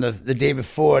down on the day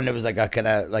before, and there was like a kind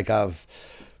of like a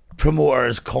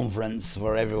promoters conference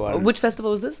for everyone. Which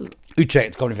festival was this?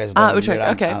 Utrecht Comedy Festival. Utrecht.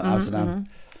 Okay. Amsterdam.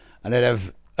 And then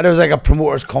and there was like a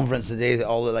promoters conference today. That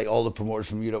all the promoters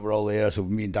from Europe were all there. So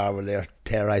me and Dar were there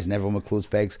terrorizing everyone with clothes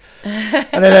pegs.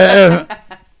 And then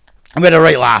we had a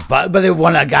right laugh, but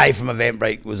a guy from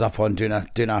Eventbrite was up on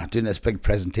doing this big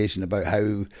presentation about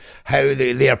how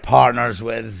they are partners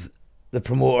with the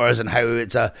promoters and how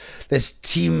it's this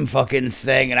team fucking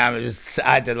thing, and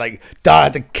Dar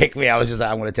had to kick me. I was just like,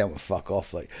 I'm gonna tell him to fuck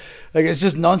off. Like it's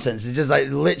just nonsense. It's just like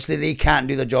literally they can't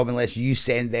do their job unless you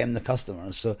send them the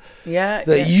customers. So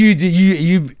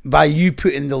you by you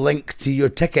putting the link to your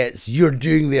tickets, you're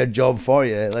doing their job for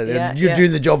you. Like you're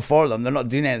doing the job for them. They're not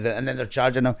doing anything, and then they're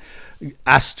charging them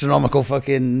astronomical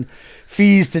fucking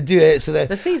fees to do it. So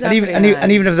the fees and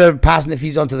even if they're passing the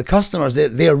fees on to the customers,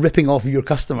 they're ripping off your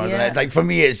customers. Right? Like for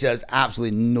me, it's just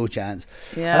absolutely no chance.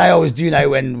 Yeah. And I always do now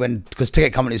when because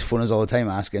ticket companies phone us all the time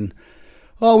asking,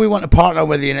 "Oh, we want to partner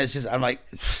with you," and it's just I'm like,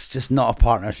 it's just not a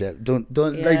partnership. Don't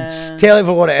like tell it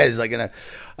for what it is. Like, and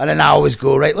then I always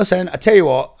go, right, listen, I tell you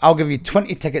what, I'll give you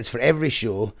 20 tickets for every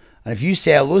show. And if you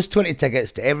sell those 20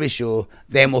 tickets to every show,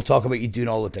 then we'll talk about you doing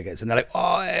all the tickets. And they're like,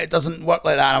 oh, it doesn't work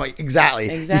like that. And I'm like,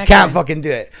 exactly. You can't fucking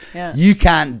do it. Yeah. You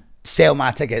can't sell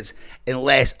my tickets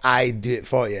unless I do it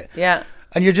for you. Yeah.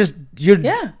 And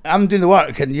I'm doing the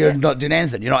work and you're not doing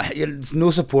anything. There's no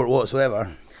support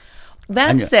whatsoever.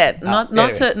 That said,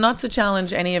 not to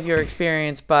challenge any of your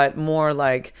experience, but more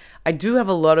like I do have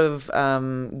a lot of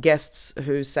guests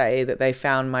who say that they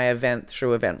found my event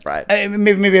through Eventbrite.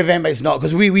 Maybe Eventbrite's not,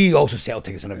 because we also sell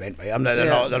tickets on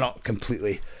Eventbrite. They're not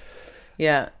completely.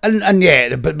 Yeah. And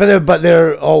yeah, but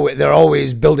they're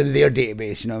always building their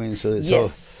database. You know what I mean? So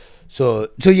yes. So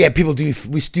yeah,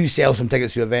 we do sell some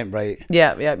tickets through Eventbrite.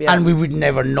 Yeah. And we would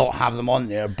never not have them on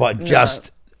there, but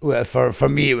just. Well, for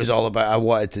me, it was all about I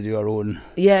wanted to do our own.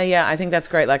 Yeah, I think that's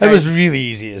great. Like it was really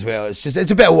easy as well. It's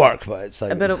a bit of work, but it's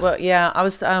like a bit of work. Yeah, I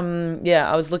was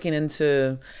looking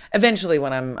into eventually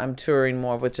when I'm touring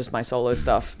more with just my solo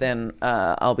stuff, then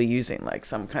I'll be using like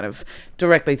some kind of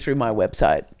directly through my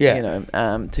website,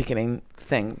 ticketing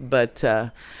thing. But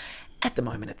at the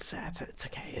moment, it's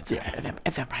okay.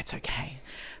 Eventbrite's okay.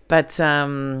 But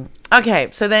okay,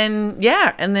 so then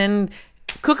and then.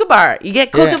 Kookaburra. You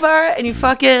get Kookaburra and you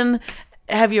fucking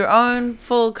have your own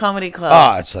full comedy club.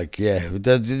 Oh, it's like,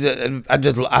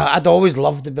 I'd always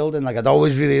loved the building. Like, I'd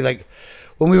always really, like,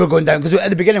 when we were going down, because at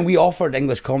the beginning we offered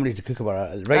English comedy to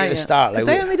Kookaburra at the start. Because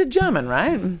they only did German,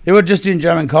 right? They were just doing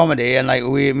German comedy, and like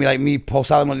me, Paul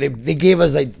Salomon, they gave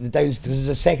us like the downstairs, because there's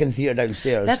a second theatre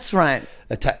downstairs. That's right.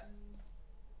 There's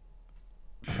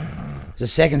a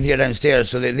second theatre downstairs,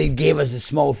 so they gave us the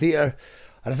small theatre.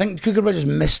 And I think Kookaburra just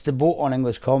missed the boat on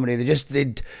English comedy. I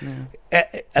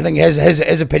think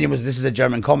his opinion was this is a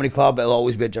German comedy club. It'll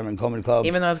always be a German comedy club.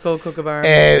 Even though it's called Kookaburra.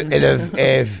 And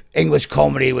if English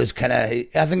comedy was kind of,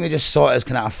 I think they just saw it as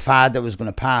kind of a fad that was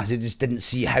going to pass. They just didn't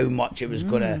see how much it was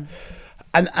going to.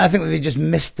 And I think they just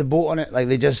missed the boat on it. Like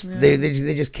they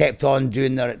just kept on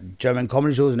doing their German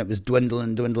comedy shows, and it was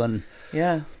dwindling.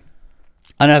 Yeah.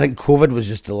 And I think COVID was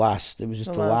just the last. It was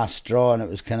just the last straw, and it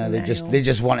was kind of they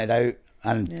just wanted out.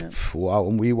 And wow,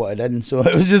 and we wanted in, so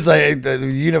it was just like the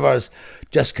universe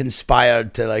just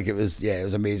conspired to like it was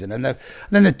amazing. And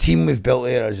then the team we've built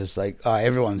there is just like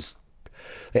everyone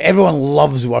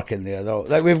loves working there though.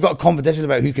 Like we've got competitions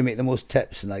about who can make the most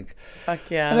tips and like fuck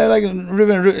yeah. And like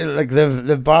Ruben, like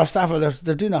the bar staff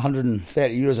they're doing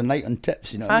 €130 a night on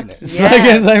tips. You know, what I mean? It's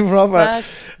like proper.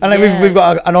 And like we've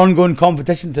got an ongoing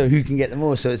competition to who can get the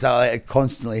most. So it's like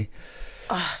constantly.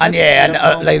 And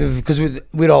because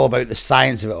we're all about the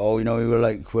science of it all, you know. We were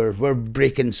like we're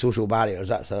breaking social barriers.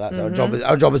 That's our job.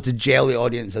 Our job is to gel the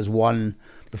audience as one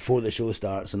before the show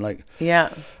starts, and and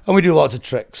we do lots of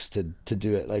tricks to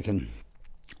do it. Like, and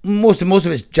most of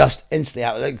it's just instantly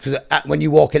out. Like, because when you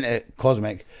walk into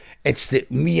Cosmic, it's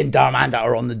me and Darmanda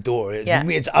are on the door.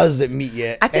 It's us that meet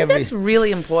you. I think that's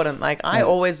really important. Like I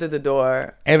always do the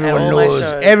door. Everyone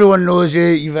knows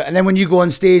you. And then when you go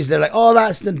on stage, they're like, "Oh,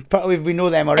 we know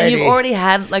them already." And you've already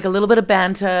had like a little bit of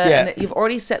banter. Yeah. And you've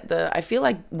already set I feel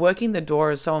like working the door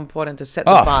is so important to set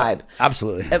the vibe.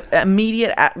 Absolutely.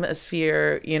 Immediate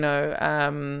atmosphere. You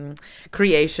know,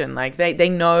 creation. Like they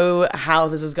know how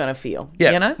this is gonna feel.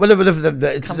 Yeah. You know. Well,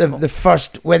 the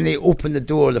first when they open the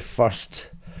door, the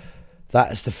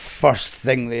That's the first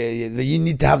thing that you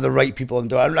need to have the right people in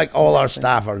door. Like all our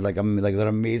staff are like they're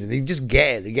amazing. They just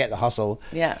get it. They get the hustle.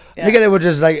 Yeah. They get it. We're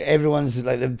just like everyone's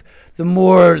like the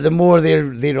more they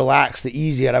relax, the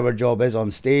easier our job is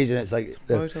on stage, and it's like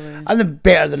and the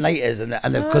better the night is, and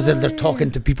because they're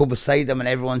talking to people beside them, and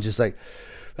everyone's just like.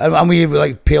 And we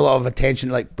like pay a lot of attention,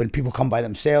 like when people come by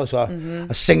themselves. So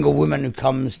a single woman who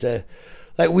comes to,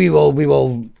 like we will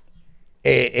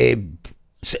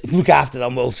look after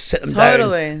them. We'll sit them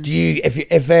down. Do you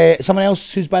if someone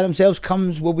else who's by themselves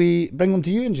comes, will we bring them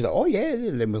to you? And she's like, oh yeah.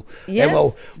 Then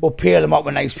we'll pair them up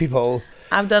with nice people.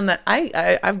 I've done that.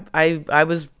 I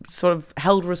was sort of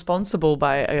held responsible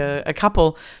by a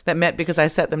couple that met because I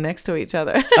sat them next to each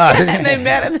other. And they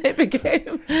met and they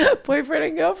became boyfriend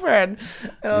and girlfriend.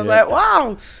 And I was like,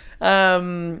 wow.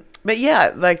 But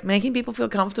yeah, like making people feel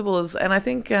comfortable is, and I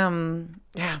think,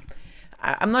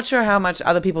 I'm not sure how much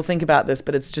other people think about this,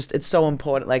 but it's so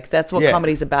important. Like that's what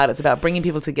comedy's about. It's about bringing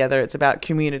people together. It's about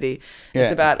community.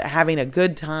 It's about having a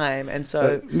good time. And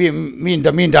so me and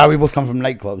Dad, we both come from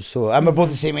nightclubs. So we're both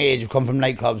the same age. We come from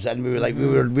nightclubs, and we were like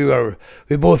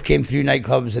we both came through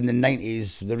nightclubs in the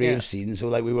 90s, the rave scene. So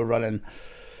like we were running.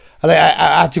 And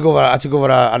I had to go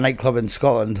over a nightclub in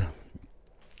Scotland,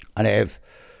 and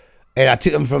I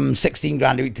took them from 16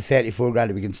 grand a week to 34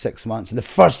 grand a week in 6 months. And the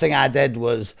first thing I did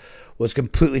was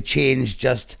completely change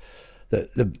just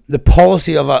the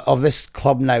policy of this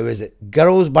club now is that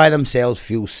girls by themselves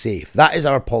feel safe. That is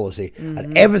our policy,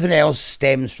 and everything else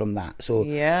stems from that. So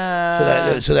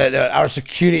so that our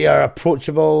security are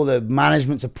approachable, the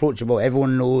management's approachable,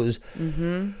 everyone knows.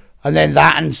 And then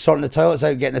that and sorting the toilets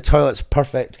out, getting the toilets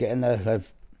perfect, and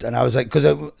I was like, because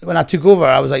when I took over,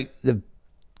 I was like to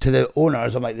the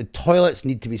owners, I'm like, the toilets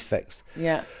need to be fixed.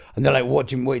 Yeah. And they're like, what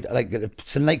do you wait? Like,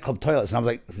 it's a nightclub toilets. And I'm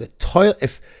like, the toilet,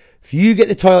 if you get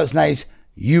the toilets nice,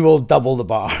 you will double the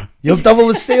bar. You'll double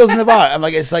the sales in the bar. I'm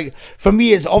like, it's like, for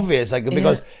me, it's obvious. Like,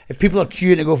 because if people are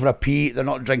queuing to go for a pee, they're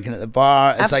not drinking at the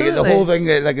bar. It's like the whole thing,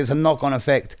 like, it's a knock-on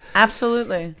effect.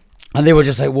 Absolutely. And they were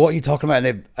just like, what are you talking about?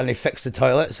 And they fixed the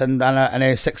toilets. And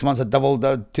in 6 months, I doubled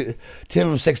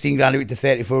from 16 grand a week to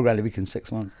 34 grand a week in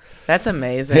 6 months. That's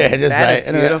amazing. Yeah, just that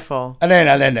is beautiful. And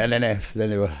then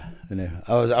they were...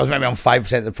 I was maybe on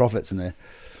 5% of the profits, and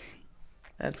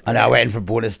I went in for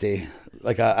bonus day.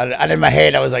 And in my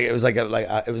head, it was like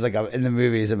in the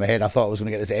movies. In my head, I thought I was going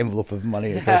to get this envelope of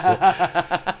money, and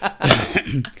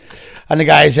the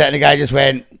guy just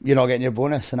went, "You're not getting your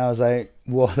bonus," and I was like,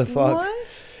 "What the fuck?" What?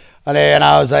 And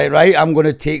I was like, "Right, I'm going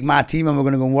to take my team, and we're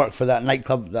going to go and work for that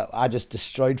nightclub that I just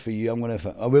destroyed for you. We're going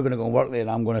to go and work there,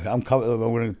 and I'm going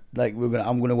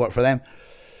to work for them."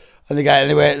 And the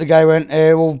guy went,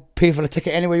 we'll pay for a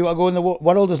ticket anywhere you want to go in the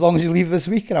world as long as you leave this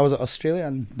week. And I was at Australia,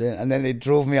 and then they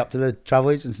drove me up to the travel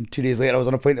agents, and 2 days later I was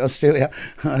on a plane to Australia.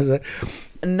 I was like,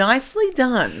 nicely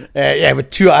done. I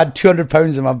had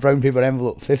 £200 in my brown paper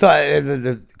envelope. They thought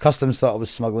the customs thought I was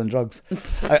smuggling drugs.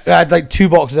 I had like 2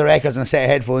 boxes of records and a set of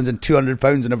headphones and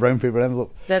 £200 in a brown paper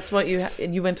envelope. That's what you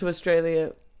went to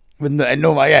Australia. I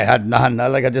had none.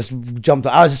 I just jumped.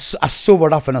 I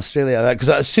sobered up in Australia because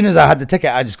as soon as I had the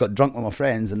ticket, I just got drunk with my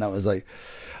friends, and that was like.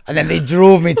 And then they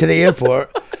drove me to the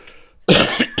airport,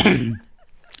 and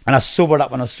I sobered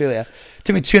up in Australia. It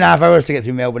took me 2.5 hours to get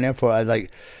through Melbourne Airport. I had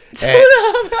like 2.5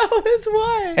 hours.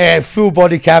 Why? Full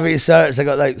body cavity search. I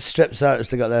got like strip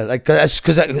search. I got there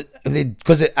because I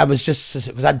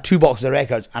had 2 boxes of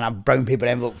records and a brown paper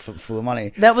envelope full of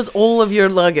money. That was all of your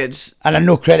luggage. And I had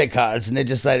no credit cards, and I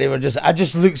just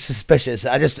looked suspicious.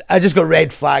 I just got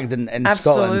red flagged in Scotland.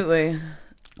 Absolutely.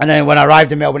 And then when I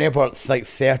arrived in Melbourne Airport, like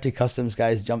 30 customs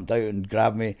guys jumped out and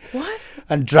grabbed me. What?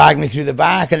 And dragged me through the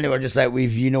back, and they were just like,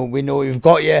 we know you've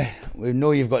got you. We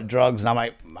know you've got drugs. And I'm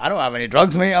like, I don't have any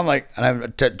drugs, mate. I'm like, and I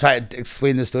tried to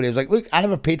explain the story. I was like, look, I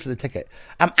never paid for the ticket.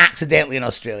 I'm accidentally in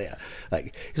Australia.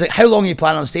 Like, he's like, how long are you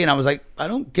planning on staying? I was like, I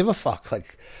don't give a fuck.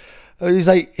 Like, he's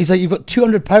like, you've got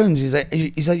 £200.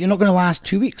 He's like, you're not going to last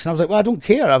 2 weeks. And I was like, well, I don't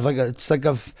care.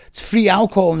 It's free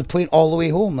alcohol on the plane all the way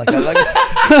home.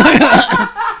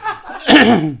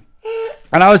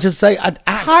 And I was just like,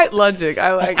 tight logic.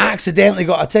 I accidentally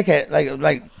got a ticket,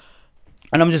 like,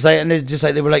 and I'm just like, and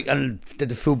they were like, and did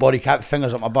the full body cap,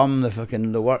 fingers up my bum,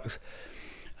 the works,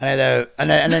 and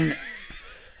then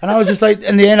I was just like,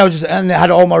 in the end, and they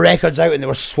had all my records out, and they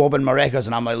were swabbing my records,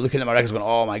 and I'm like looking at my records, going,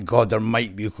 oh my god, there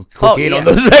might be cocaine on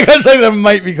those records, like there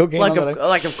might be cocaine.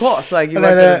 Of course, like you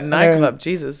went to a nightclub,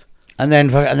 Jesus. And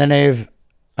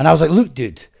I was like, look,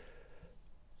 dude,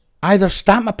 either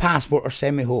stamp my passport or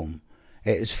send me home.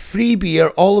 It's free beer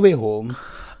all the way home.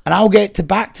 and I'll get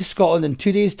back to Scotland in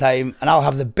 2 days' time, and I'll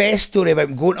have the best story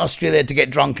about going to Australia to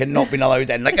get drunk and not being allowed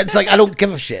in. Like, it's like, I don't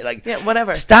give a shit. Like, Yeah,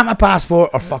 whatever. Stamp my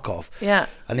passport or fuck off. Yeah.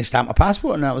 And they stamped my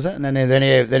passport, and that was it. And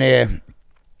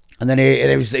then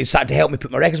he started to help me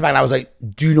put my records back, and I was like,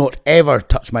 do not ever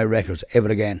touch my records ever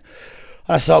again.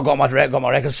 And I still got my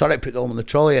records sorted, put them on the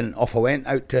trolley, and off I went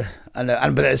out to, and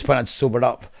but at this point I'd sobered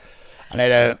up. And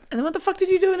then what the fuck did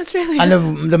you do in Australia?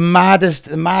 And the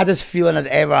maddest feeling I'd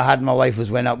ever had in my life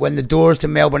was when the doors to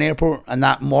Melbourne Airport and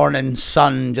that morning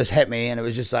sun just hit me, and it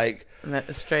was just like,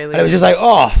 Australia. And it was just like,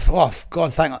 oh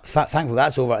God, thankful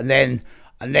that's over. And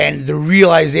then the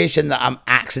realization that I'm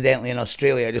accidentally in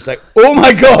Australia, just like, oh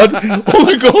my God,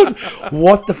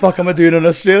 what the fuck am I doing in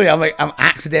Australia? I'm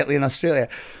accidentally in Australia.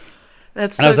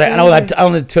 That's and I was like, and I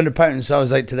only had £200, so I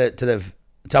was like so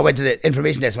I went to the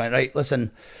information desk and went, right,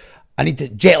 listen, I need to,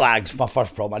 jet lag's my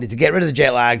first problem. I need to get rid of the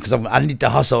jet lag because I need to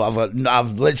hustle.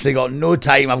 I've literally got no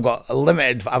time. I've got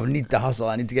limited. I need to hustle.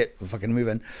 I need to get fucking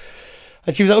moving.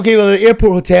 And she was like, okay, well, the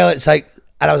airport hotel, it's like,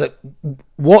 and I was like,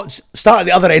 start at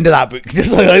the other end of that book.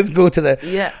 Just like, let's go to the,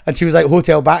 yeah. And she was like,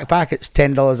 hotel backpack, it's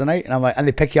 $10 a night. And I'm like, and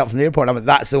they pick you up from the airport. And I'm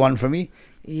like, that's the one for me.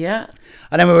 Yeah.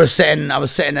 And then I was sitting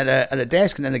at a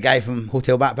desk, and then the guy from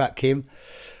Hotel Backpack came.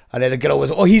 And then the girl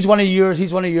was, oh, he's one of yours.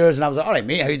 And I was like, all right,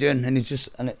 mate, how you doing? And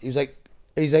he was like,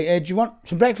 do you want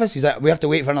some breakfast? He's like, we have to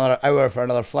wait for another hour for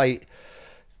another flight.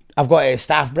 I've got a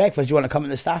staff breakfast. Do you want to come in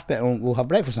the staff bit and we'll have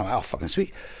breakfast? And I'm like, oh, fucking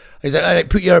sweet. And he's like, all right,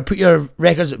 put your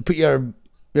records, put your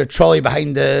trolley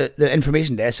behind the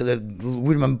information desk. So the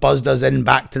woman buzzed us in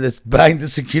back to behind the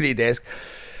security desk.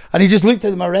 And he just looked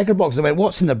at my record box and went,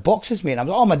 what's in the boxes, mate? And I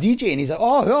was like, oh, my DJ. And he's like,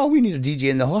 oh, we need a DJ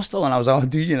in the hostel. And I was like, oh,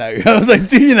 do you know? I was like,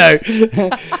 do you know?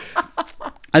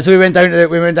 And so we went down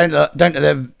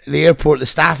to the airport, the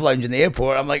staff lounge in the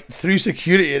airport. I'm like through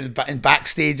security and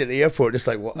backstage at the airport, just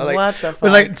like what? Like, what the fuck?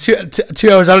 When like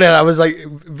 2 hours earlier, I was like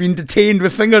being detained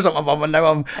with fingers up my bum, and now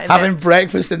I'm having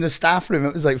breakfast in the staff room.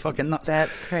 It was like fucking nuts.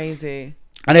 That's crazy.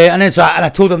 And I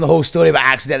told him the whole story about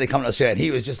accidentally coming to Australia, and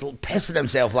he was just pissing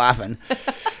himself laughing.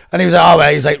 And he was like, oh,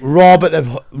 well, he's like,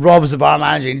 Rob's the bar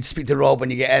manager. You need to speak to Rob when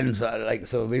you get in.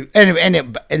 So we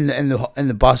ended up in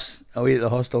the bus away at the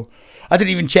hostel. I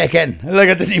didn't even check in.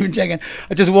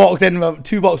 I just walked in with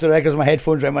 2 boxes of records, my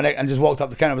headphones around my neck, and just walked up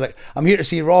the counter. I was like, I'm here to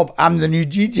see Rob. I'm the new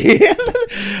DJ.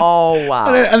 Oh,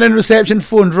 wow. And then reception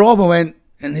phoned Rob and went,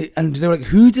 and they were like,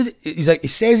 who did it? He's like, he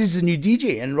says he's the new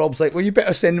DJ. And Rob's like, well, you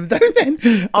better send him down then.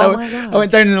 Oh, my God. I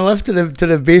went down in the lift to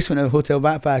the basement of Hotel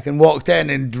Backpack and walked in,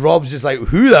 and Rob's just like,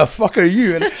 who the fuck are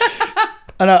you? And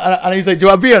he's like, do you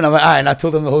want a beer? And I'm like, aye. And I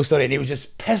told him the whole story, and he was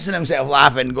just pissing himself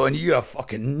laughing, going, you're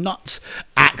fucking nuts,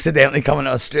 accidentally coming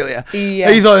to Australia.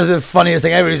 Yeah. He thought it was the funniest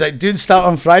thing ever. He's like, dude, start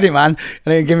on Friday, man.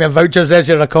 And he gave me a voucher, says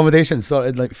your accommodation,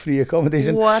 sorted, like free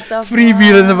accommodation. What the free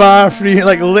beer in the bar, free,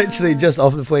 like literally just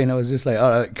off the plane. I was just like,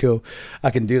 all right, cool, I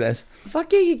can do this.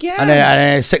 Fuck yeah, you can. And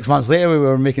then 6 months later, we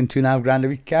were making $2.5 a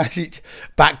week cash each,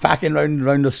 backpacking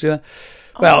round Australia.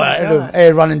 Well,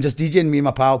 running just DJing, me and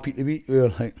my pal Pete the Beat. We were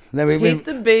like,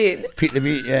 Pete the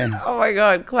Beat, yeah. Oh my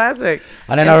God, classic.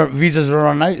 And then our visas were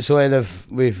running out, so I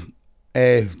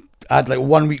had like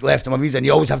 1 week left on my visa, and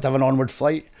you always have to have an onward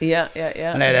flight. Yeah.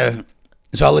 And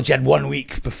so I literally had 1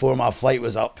 week before my flight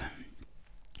was up,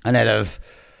 and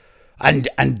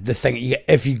and the thing,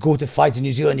 if you go to fly to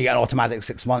New Zealand, you get an automatic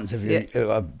 6 months if you have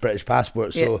a British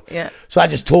passport. So I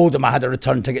just told them I had a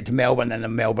return ticket to Melbourne, and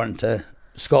then Melbourne to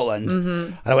Scotland.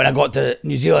 Mm-hmm. And when I got to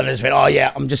New Zealand, I just went, oh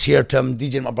yeah, I'm just here to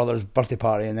DJing my brother's birthday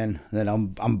party, and then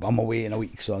I'm away in a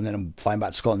week, so and then I'm flying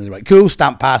back to Scotland. They're like, cool,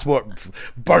 stamp passport,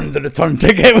 burned the return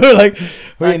ticket. We were like,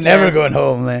 we ain't never going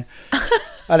home, man.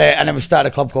 And then we started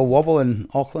a club called Wobble in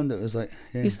Auckland. It was like,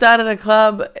 yeah. You started a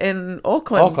club in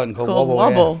Auckland called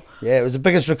Wobble. Yeah, it was the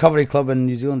biggest recovery club in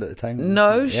New Zealand at the time.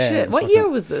 No shit. What year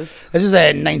was this? This was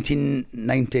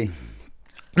 1990.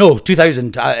 No,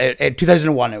 2000.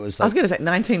 2001 it was. I was going to say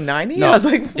 1990. No, I was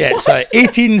like, what? Yeah, sorry,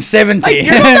 1870. Like,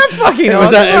 you're not that fucking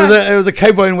it was a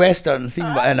cowboy and western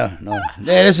theme, but no.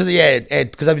 Yeah, this was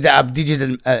because I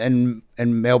DJed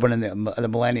in Melbourne in the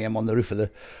Millennium on the roof of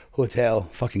the hotel.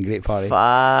 Fucking great party. Fuck.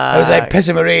 I was like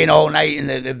pissing my rain all night in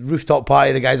the rooftop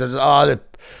party. The guys are just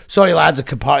sorry lads,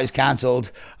 the party's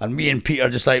cancelled, and me and Pete are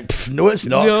just like, no, it's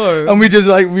not. No. And we just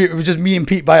like we were just me and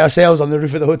Pete by ourselves on the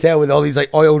roof of the hotel with all these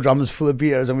like oil drums full of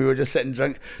beers, and we were just sitting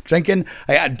drinking.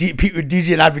 Pete would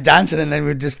DJ and I'd be dancing, and then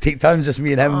we'd just take turns, just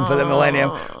me and him for the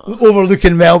Millennium,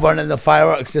 overlooking Melbourne and the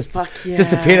fireworks. Just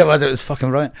the pair of us. It was fucking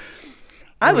right.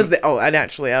 I was there. Oh, and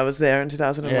actually, I was there in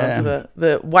 2001 Yeah. for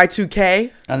the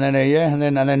Y2K. And then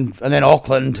and then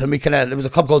Auckland, and we there was a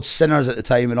club called Sinners at the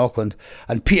time in Auckland,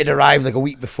 and Pete had arrived like a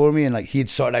week before me, and like he'd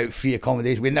sorted out free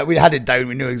accommodation. We had it down.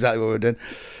 We knew exactly what we were doing,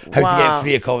 how to Wow. get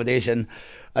free accommodation.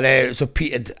 And so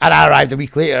Pete and I arrived a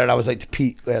week later, and I was like to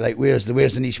Pete, like, where's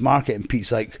the niche market? And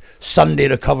Pete's like, Sunday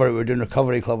recovery. We're doing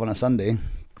Recovery Club on a Sunday.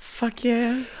 Fuck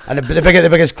yeah. And the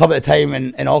biggest club at the time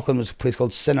in Auckland was a place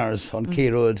called Sinners on K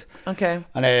Road. Okay.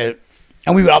 And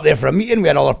we were up there for a meeting. We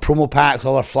had all our promo packs,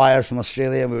 all our flyers from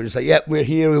Australia. And we were just like, yep, we're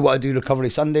here. We want to do Recovery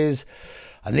Sundays.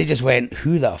 And they just went,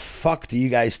 who the fuck do you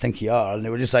guys think you are? And they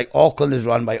were just like, Auckland is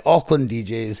run by Auckland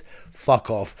DJs. Fuck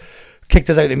off. Kicked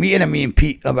us out of the meeting, and me and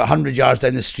Pete, about 100 yards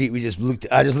down the street,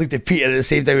 I just looked at Pete, and at the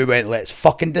same time we went, let's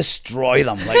fucking destroy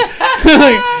them. Like,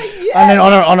 Yes. And then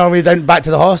on our way down back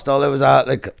to the hostel, there was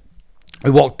we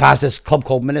walked past this club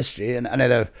called Ministry, and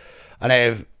it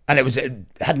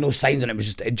had no signs on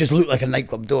it. It just looked like a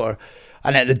nightclub door,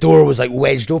 and the door was like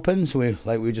wedged open. So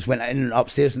we just went in and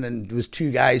upstairs, and then there was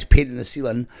two guys painting the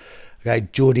ceiling, a guy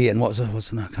Jody and what's the I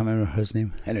can't remember his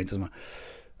name. Anyway, it doesn't matter.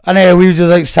 And we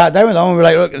just like sat down with them, and we were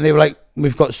like, look, and they were like,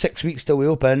 we've got 6 weeks till we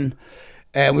open.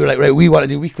 And we were like, right, we want to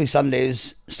do weekly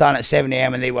Sundays starting at 7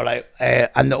 a.m. And they were like,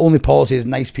 and the only policy is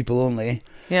nice people only.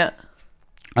 Yeah.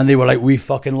 And they were like, we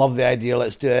fucking love the idea,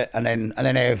 let's do it. And then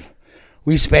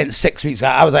we spent 6 weeks.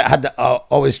 I had to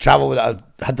always travel with it. I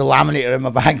had the laminator in my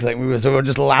bag. Like we were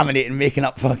just laminating, making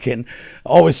up fucking.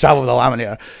 Always travel with a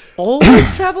laminator.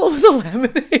 Always travel with a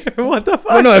laminator. What the fuck?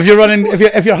 Well, no,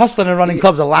 if you're hustling and running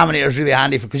clubs, a laminator is really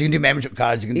handy because you can do membership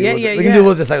cards. You can do do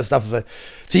loads of stuff.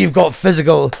 So you've got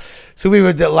physical. So we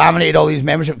would laminate all these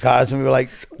membership cards, and we were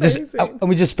like,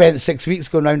 we just spent 6 weeks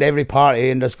going around every party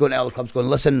and just going to all the clubs, going,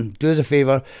 listen, do us a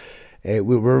favour.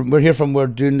 We're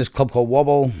doing this club called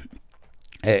Wobble.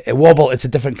 Wobble, it's a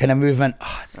different kind of movement.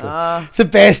 It's the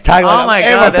best tagline I've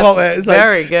ever come up with. It's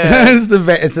very good. It's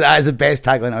the best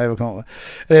tagline I've ever come up with.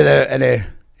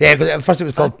 Because at first it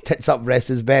was called Tits Up,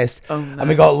 Rest is Best. Oh, no. And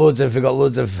we got loads of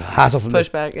hassle from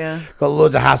pushback. Got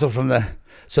loads of hassle from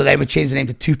so then we changed the name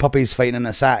to Two Puppies Fighting in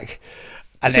a Sack.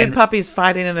 And Two then puppies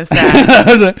fighting in a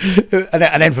sack. and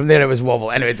then from there it was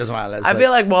Wobble. Anyway, it doesn't matter. I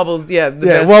feel like Wobble's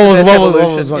best Wobble's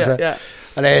evolution. much better.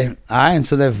 And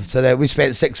so we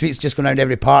spent 6 weeks just going around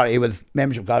every party with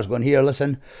membership cards, going, here,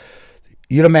 listen,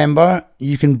 you're a member,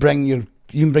 you can bring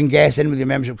guests in with your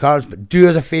membership cards, but do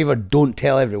us a favour, don't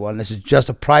tell everyone. This is just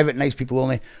a private, nice people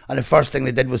only. And the first thing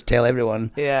they did was tell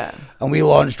everyone. Yeah. And we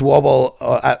launched Wobble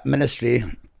at Ministry.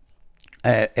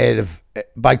 By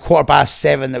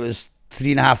 7:15, there was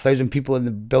 3,500 people in the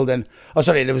building. Oh,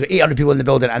 sorry, there was 800 people in the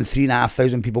building and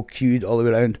 3,500 people queued all the way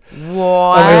around.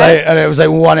 What? And it was like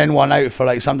one in, one out for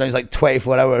like sometimes like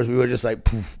 24 hours. We were just like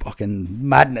fucking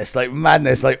madness, with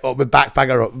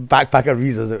backpacker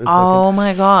visas. It was oh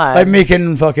my god! Like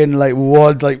making fucking like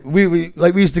what? Like we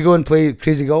used to go and play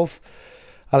crazy golf.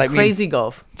 Crazy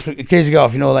golf,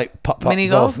 you know, like putt mini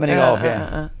golf,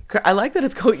 yeah. I like that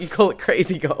you call it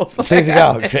crazy golf. Crazy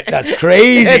golf. That's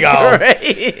crazy golf.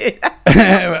 Great.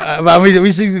 we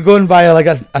used to go and buy like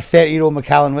a 30-year-old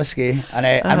Macallan whiskey,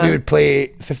 and we would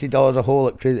play $50 a hole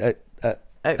at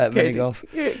mini golf.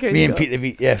 Me and Pete the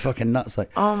Beat, yeah, fucking nuts.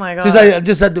 Like, oh my god.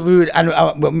 Just said that we would, and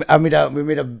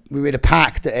we made a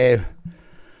pact that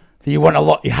you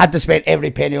weren't you had to spend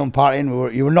every penny on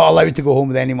partying. You were not allowed to go home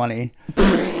with any money.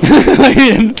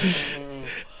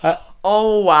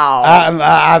 Oh wow!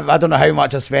 I don't know how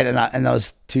much I spent in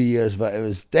those 2 years, but it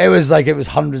was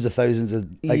hundreds of thousands of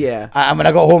yeah. And when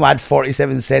I got home, I had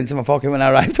 47 cents in my pocket when I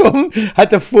arrived home. I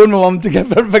had to phone my mum to give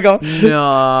her a pick up. No,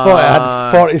 I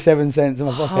had 47 cents in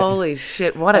my pocket. Holy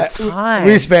shit! What a time!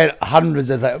 We spent hundreds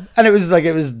of that, and it was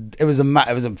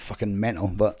a fucking mental.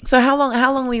 But so how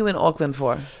long were you in Auckland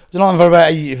for? I was on for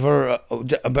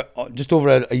just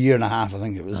over a year and a half, I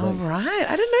think it was. All right,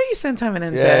 I didn't know you spent time in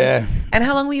NZ. Yeah. And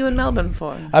how long were you in Melbourne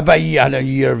for? About a year. I had a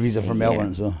year visa for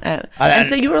Melbourne, so. And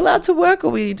so you were allowed to work, or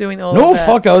were you doing all? No, of that?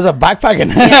 fuck! I was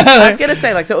backpacking. Yeah, I was gonna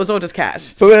say so it was all just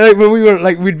cash. But when we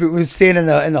were staying in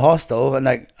the hostel, and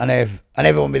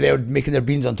everyone would be there making their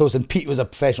beans on toast, and Pete was a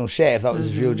professional chef. That was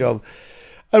his real job.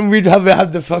 And we'd have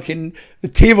the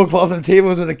tablecloth and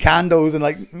tables with the candles and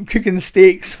like cooking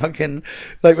steaks, fucking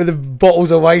like with the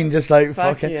bottles of wine, just like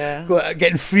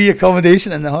getting free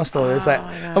accommodation in the hostel. It's like,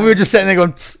 and we were just sitting there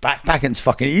going, backpacking's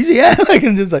fucking easy, yeah. Like,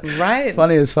 and just like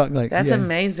funny as fuck. Like that's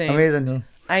amazing. Amazing.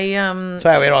 Yeah. So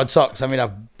I wear odd socks. I mean,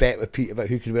 I've bet with Pete about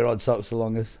who could wear odd socks the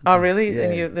longest. Oh really?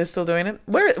 Yeah. And they're still doing it?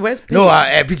 Where's Pete? No,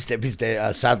 Pete's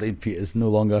dead. Sadly, Pete is no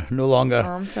longer. Oh,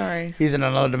 I'm sorry. He's in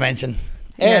another dimension.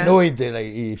 Yeah. No, he did. Like,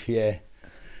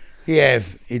 Yeah,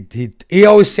 he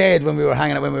always said when we were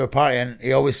hanging out, when we were partying,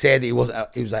 he always said that he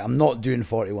was like, I'm not doing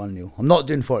 41, Neil. I'm not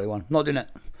doing 41. I'm not doing it.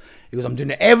 He goes, I'm doing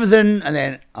everything, and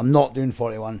then I'm not doing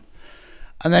 41.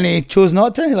 And then he chose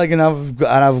not to. Like, and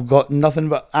I've got nothing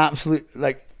but absolute,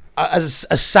 like, as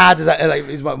sad as I like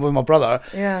with my brother.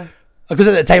 Yeah. Because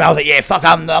at the time I was like, yeah, fuck,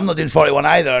 I'm not doing 41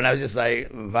 either, and I was just like,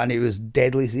 and he was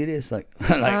deadly serious, like,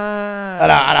 and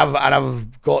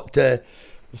I've got to.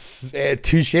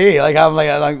 Touche. Like I'm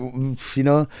like you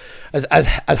know,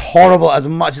 as horrible, as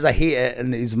much as I hate it,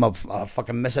 and I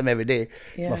fucking miss him every day.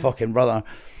 He's my fucking brother.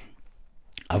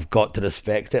 I've got to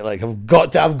respect it. Like I've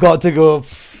got to go.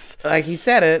 Like he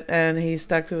said it, and he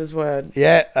stuck to his word.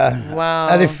 Yeah. Wow.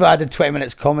 I did 20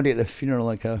 minutes comedy at the funeral.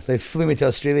 Like they flew me to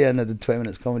Australia, and I did 20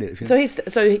 minutes comedy at the funeral.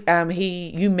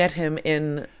 You met him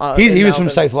in. He was from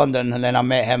South London, and then I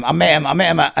met him. I met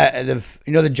him at the,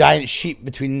 you know, the giant sheep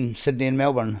between Sydney and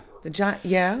Melbourne. The giant,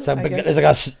 yeah. So there's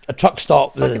like a truck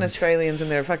stop. Fucking Australians in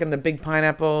there, fucking the big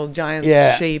pineapple giant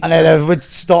sheep. And then I would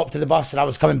stop to the bus, and I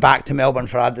was coming back to Melbourne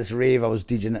for I had this rave. I was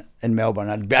DJing in Melbourne.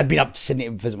 I'd been up to Sydney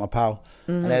to visit my pal,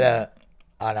 and then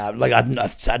I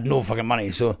had no fucking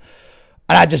money, so.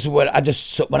 And I just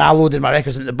when I loaded my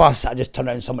records into the bus, I just turned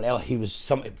around to someone else.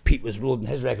 Pete was loading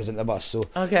his records into the bus, so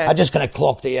I just kind of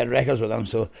clocked that he had records with him.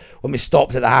 So when we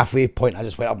stopped at the halfway point, I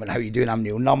just went up and, how you doing? I'm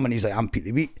Neil Numb, and he's like, I'm Pete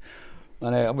the Beat,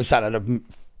 and we sat at a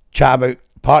chat about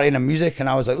partying and music, and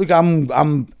I was like, look,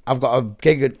 I've got a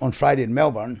gig on Friday in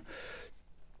Melbourne.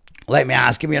 Let me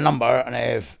ask, give me a number, and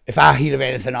if I hear of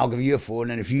anything, I'll give you a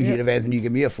phone, and if you hear of anything, you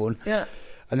give me a phone. Yeah.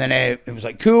 And then it was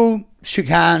like, cool, shook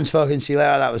hands, fucking see you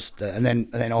later. That was, and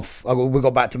then off. We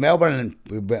got back to Melbourne, and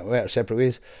we went our separate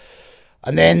ways.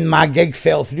 And then my gig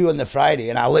fell through on the Friday,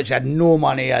 and I literally had no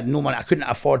money. I couldn't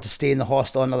afford to stay in the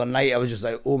hostel another night. I was just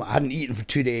like, I hadn't eaten for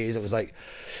 2 days. It was like,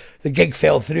 the gig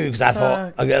fell through because I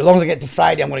thought, as long as I get to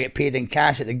Friday, I'm going to get paid in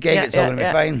cash at the gig. It's all going to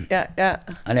be fine. Yeah.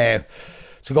 And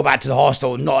so go back to the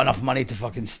hostel, not enough money to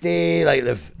fucking stay. Like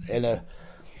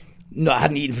I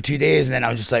hadn't eaten for 2 days, and then I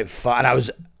was just like, fuck. And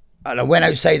I went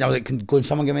outside, and I was like, can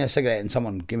someone give me a cigarette? And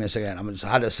someone gave me a cigarette. And I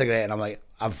had a cigarette, and I'm like,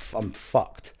 I'm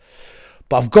fucked.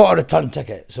 But I've got a return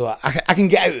ticket, so I can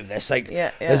get out of this. Like,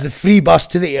 there's a free bus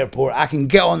to the airport. I can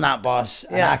get on that bus,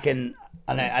 and I can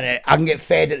get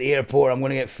fed at the airport. I'm going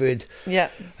to get food. Yeah.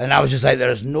 And I was just like,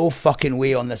 there is no fucking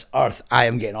way on this earth I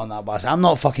am getting on that bus. I'm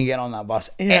not fucking getting on that bus.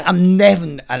 Yeah. I'm never.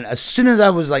 And as soon as I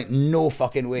was like, no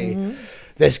fucking way,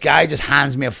 this guy just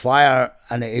hands me a flyer,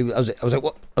 and I was like,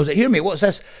 what? I was like, here, mate, what's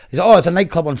this? He's like, oh, it's a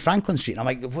nightclub on Franklin Street. And I'm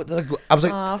like, what? I was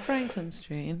like, oh, Franklin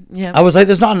Street. Yeah. I was like,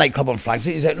 there's not a nightclub on Franklin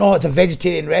Street. He's like, no, it's a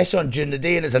vegetarian restaurant during the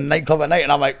day, and it's a nightclub at night.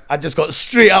 And I'm like, I just got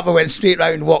straight up, I went straight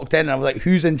round, walked in, and I was like,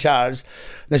 who's in charge?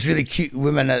 This really cute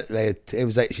woman,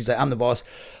 she's like, I'm the boss.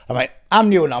 I'm like, I'm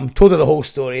Neil, and I'm told her the whole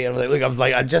story. And I was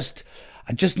like, I just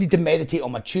need to meditate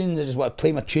on my tunes. I just want to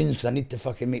play my tunes because I need to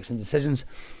fucking make some decisions.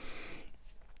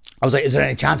 I was like, is there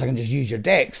any chance I can just use your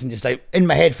decks and just like in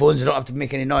my headphones, I don't have to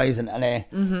make any noise? And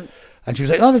she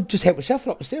was like, oh, just help yourself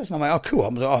up the stairs. And I'm like, oh, cool. I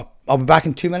was like, oh, I'll be back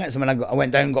in 2 minutes. And when I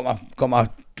went down, got my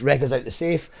records out the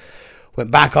safe, went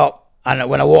back up, and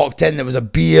when I walked in, there was a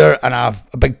beer and a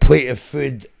big plate of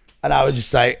food. And I was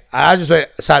just like,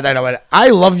 sat down, I went,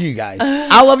 I love you guys.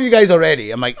 I love you guys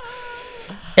already. I'm like,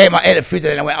 ate the food,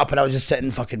 and then I went up and I was just sitting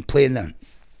fucking playing them.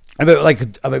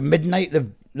 About midnight,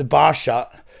 the bar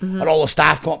shut. And all the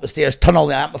staff come up the stairs, turn all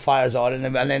the amplifiers on, and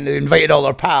then they invited all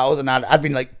their pals. And I'd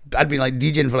been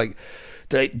DJing for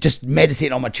just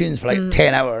meditating on my tunes for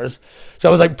 10 hours. So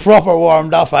I was like proper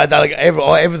warmed up. I had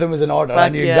everything was in order. I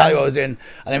knew exactly what I was doing.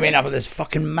 And they went up at this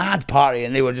fucking mad party,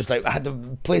 and they were just like,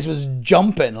 the place was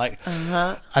jumping. And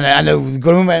then the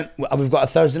groom went, we've got a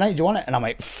Thursday night, do you want it? And I'm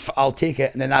like, I'll take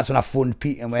it. And then that's when I phoned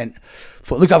Pete and went,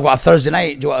 look, I've got a Thursday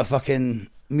night, do you want to fucking...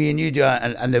 me and you do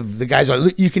it, and the guys are like,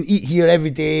 look, you can eat here every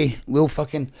day. We'll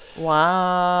fucking you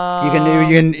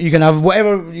can have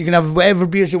whatever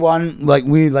beers you want.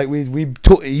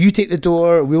 You take the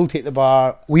door, we'll take the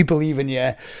bar. We believe in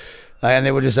you. And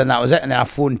they were just, and that was it. And then I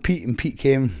phoned Pete, and Pete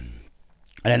came,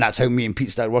 and then that's how me and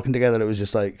Pete started working together. It was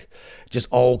just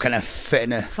all kind of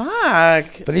fitting it. Fuck.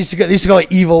 But they used to go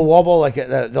like Evil Wobble. Like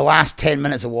the last 10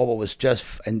 minutes of Wobble was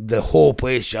just, and the whole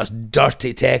place just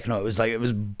dirty techno. It was like, it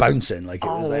was bouncing. Like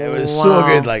it was so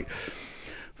good. Like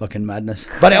fucking madness.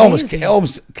 But it almost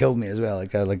killed me as well.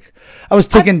 I was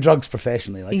taking drugs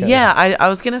professionally. I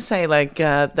was gonna say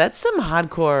that's some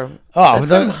hardcore.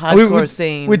 Some hardcore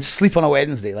scene. We'd sleep on a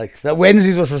Wednesday. The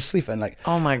Wednesdays were for sleeping.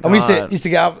 Oh my god. And we used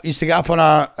to get up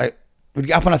on we'd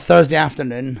get up on a Thursday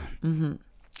afternoon. Mm-hmm.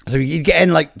 So you'd get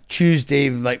in Tuesday,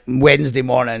 Wednesday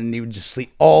morning, and you would just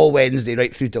sleep all Wednesday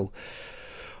right through till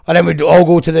And then we'd all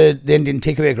go to the Indian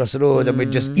takeaway across the road, and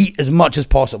we'd just eat as much as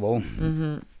possible,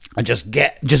 and just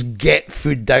get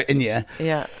food out in you.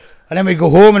 Yeah. And then we'd go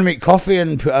home and make coffee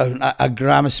and put a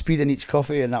gram of speed in each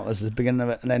coffee, and that was the beginning of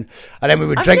it. And then we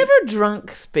would drink. I've never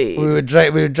drunk speed. We would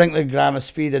drink the gram of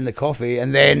speed in the coffee,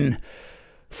 and then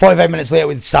 45 minutes later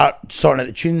we'd start sorting out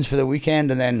the tunes for the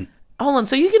weekend, and then. Hold on,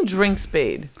 so you can drink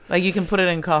speed, like you can put it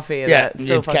in coffee, and that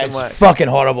still fucking it's works. fucking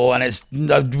horrible, and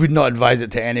I would not advise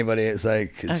it to anybody. It's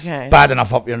like it's bad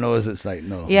enough up your nose. It's like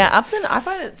no. Yeah, up then I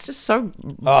find it's just so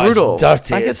Oh, brutal. it's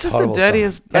dirty. Like it's just the horrible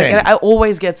dirtiest. stuff. Like, Anyway. I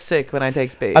always get sick when I take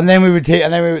speed. And then we would take,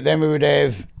 and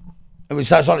we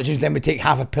start sorting tunes. Then we take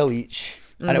half a pill each.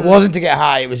 And it wasn't to get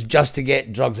high; it was just to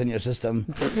get drugs in your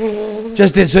system,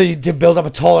 to build up a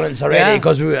tolerance already.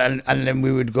 Because we were, and then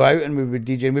we would go out and we would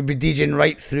DJ. And we'd be DJing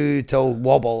right through till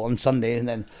Wobble on Sundays, and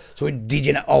then so we'd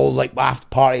DJing at all like after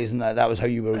parties, and that was how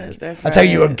you were. That's how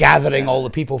you were gathering all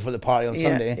the people for the party on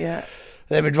Sunday. Yeah.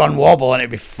 Then we'd run Wobble, and it'd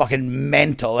be fucking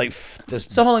mental. Like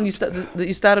just. So hold on, you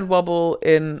started Wobble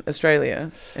in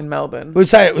Australia, in Melbourne. We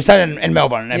started in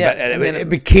Melbourne, but it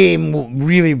became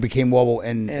Wobble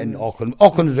in Auckland.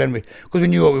 Auckland was when because we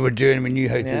knew what we were doing, we knew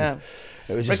how to. Yeah.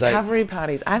 It was just recovery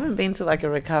parties. I haven't been to like a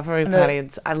recovery party.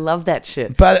 I love that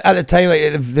shit. But at the time,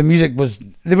 like the music was,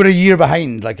 they were a year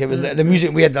behind. Like it was the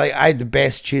music we had. Like I had the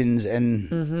best tunes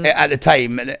at the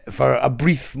time, and for a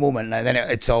brief moment, and then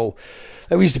it's all.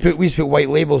 Like we used to put white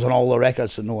labels on all the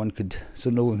records so no one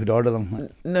could order them.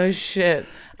 No shit.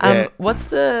 Yeah. What's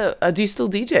the? Do you still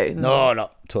DJ? No,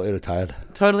 not totally retired.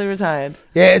 Totally retired.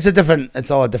 Yeah, it's a different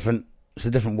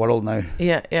world now.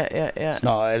 Yeah. It's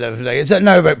not like it's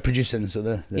now about producing.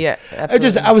 So yeah,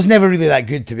 absolutely. I was never really that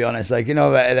good, to be honest. Like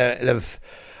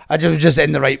I was just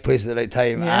in the right place at the right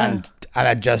time, and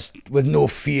I just with no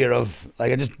fear of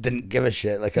like I just didn't give a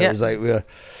shit. Like I was like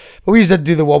we used to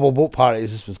do the Wobble boat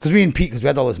parties because me and Pete, because we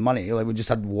had all this money, like we just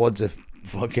had wads of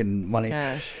fucking money.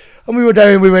 Gosh. And we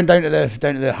went down to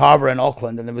the harbour in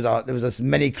Auckland, and there was this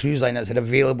mini cruise line that said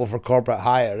available for corporate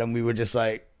hire, and we were just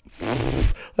like,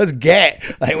 let's get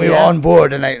like we were on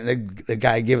board, and the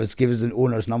guy gave us the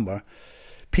owner's number.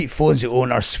 Pete phones the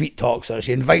owner, sweet talks her.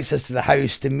 She invites us to the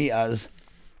house to meet us.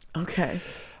 Okay.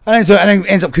 And then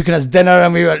ends up cooking us dinner,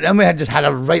 and we had just had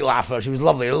a right laugh at her. She was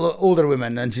lovely, older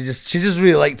woman, and she just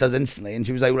really liked us instantly. And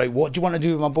she was like, right, what do you want to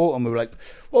do with my boat? And we were like,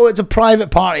 oh, it's a private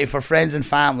party for friends and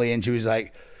family. And she was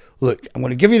like, look, I'm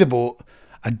going to give you the boat.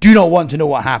 I do not want to know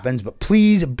what happens, but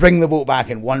please bring the boat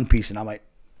back in one piece. And I'm like,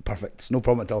 perfect, no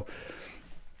problem at all.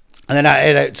 And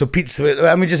then so Pete's,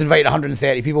 and we just invited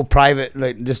 130 people, private,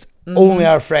 like just only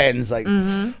our friends, like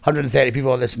 130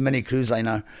 people on this mini cruise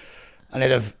liner.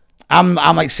 And I'm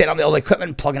like setting up all the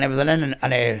equipment, plugging everything in,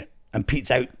 and Pete's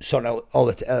out sorting out all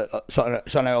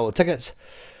the tickets.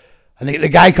 And the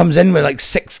guy comes in with like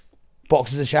 6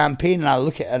 boxes of champagne, and I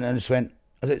look at it and I just went,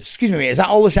 I said, excuse me, mate, is that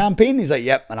all the champagne? He's like,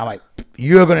 yep. And I'm like,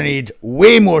 you're gonna need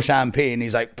way more champagne.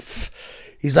 He's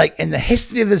like, in the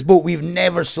history of this boat, we've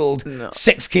never sold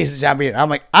 6 cases of champagne. I'm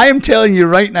like, I am telling you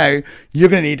right now, you're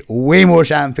going to need way more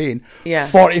champagne. Yeah.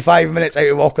 45 minutes out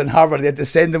of Auckland Harbour, they had to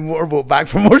send the motorboat back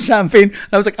for more champagne.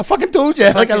 And I was like, I fucking told you.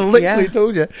 Like, I literally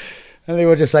told you. And they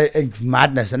were just like,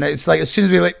 madness. And it's like, as soon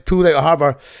as we like pulled out of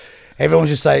harbour, everyone was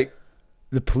just like,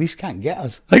 the police can't get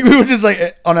us. Like, we were just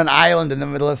like on an island in the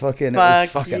middle of fucking,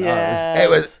 it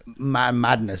was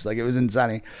madness. Like, it was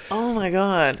insanity. Oh my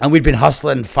God. And we'd been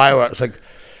hustling fireworks. Like,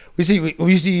 we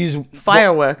used to use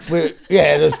fireworks.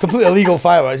 There's completely illegal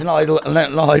fireworks. Not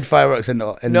allowed fireworks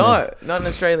not in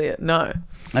Australia. No.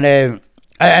 And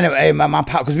anyway, my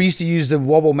pal, because we used to use the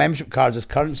Wobble membership cards as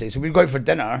currency, so we'd go out for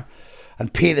dinner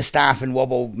and pay the staff in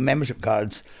Wobble membership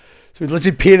cards. So we'd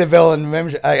literally pay the bill and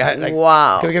membership.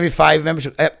 Wow. Can we give you 5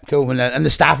 membership? Yep, cool. And the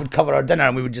staff would cover our dinner,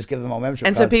 and we would just give them all membership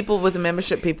And cards. so people with the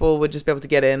membership, people would just be able to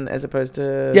get in as opposed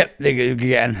to... Yep, they could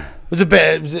get in.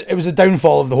 It was a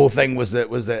downfall of the whole thing was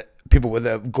that people with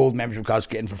the gold membership cards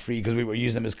get in for free because we were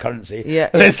using them as currency. Yeah.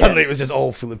 And then suddenly it was just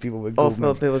all full of people with gold.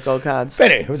 All people with gold cards.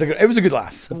 But anyway, it was a good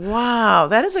laugh. So. Wow,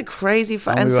 that is a crazy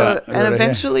fun. And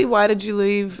eventually, why did you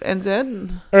leave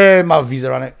NZ? My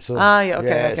visa on it. So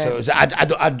okay. So it was,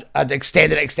 I'd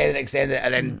extend it,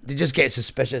 and then they just get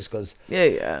suspicious because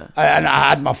yeah. And I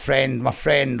had my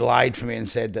friend lied for me and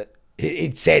said that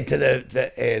he'd said to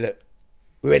the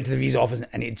we went to the visa office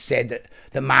and he'd said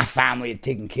that my family had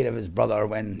taken care of his brother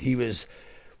when he was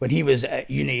when he was at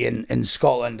uni in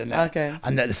Scotland, and Okay.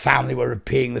 and that the family were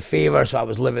repaying the favour, so I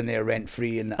was living there rent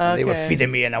free, and they were Okay.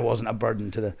 feeding me, and I wasn't a burden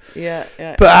to the. Yeah.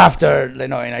 But after, you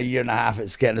know, in a year and a half,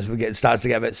 it starts to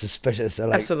get a bit suspicious.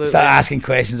 I Absolutely. start asking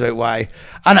questions about why.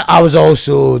 And I was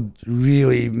also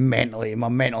really mentally, my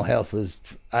mental health was.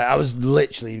 I was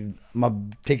literally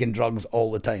taking drugs all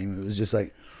the time. It was just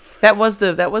like. That was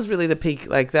really the peak.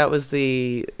 Like that was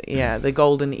the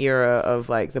golden era of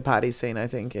like the party scene. I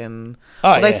think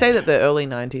they say that the early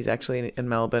 '90s actually in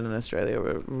Melbourne and Australia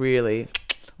were really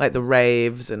like the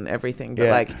raves and everything.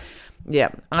 But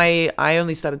I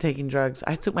only started taking drugs.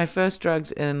 I took my first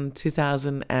drugs in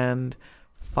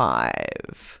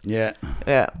 2005. Yeah.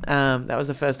 Yeah. That was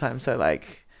the first time. So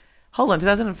like, hold on,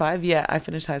 2005. Yeah, I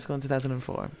finished high school in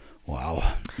 2004. Wow.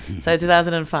 So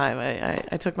 2005,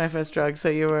 I took my first drug. So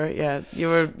you were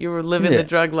living the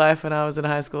drug life when I was in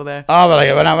high school there. Oh, but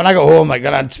like when I got home, like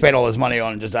I'd spent all this money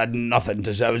on, just I had nothing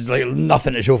to. I was like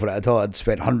nothing to show for it at all. I'd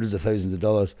spent hundreds of thousands of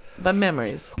dollars. But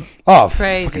memories. Oh,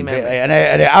 Crazy memories. And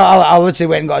I literally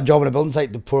went and got a job on a building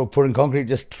site to pouring concrete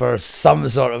just for some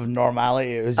sort of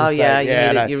normality. It was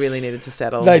just you really needed to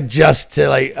settle. Like just to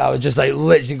like, I was just like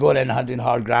literally going in and doing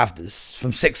hard graft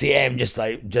from 6 a.m. just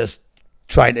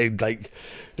trying to like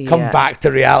come back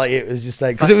to reality. It was just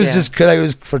like, because it was just like, it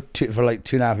was for like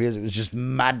 2.5 years. It was just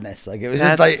madness. Like it was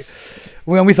just like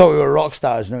when we thought we were rock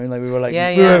stars. You know what I mean? Like we were like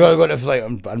we were going to go to flight,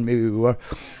 and maybe we were.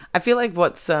 I feel like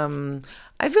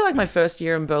I feel like my first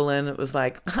year in Berlin, it was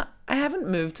like, I haven't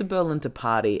moved to Berlin to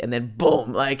party. And then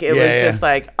boom, like it was just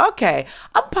like, okay,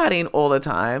 I'm partying all the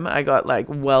time. I got like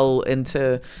well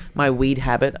into my weed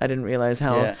habit. I didn't realize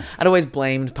how I'd always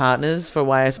blamed partners for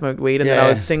why I smoked weed. And then I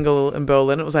was single in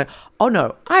Berlin. It was like, oh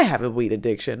no, I have a weed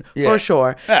addiction for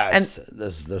sure. Yeah, and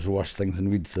there's worse things than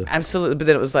weed. So. Absolutely. But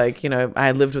then it was like, you know,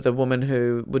 I lived with a woman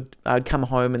who I'd come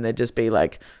home and there'd just be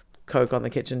like, Coke on the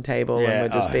kitchen table and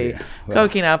would just be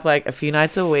coking up like a few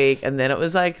nights a week, and then it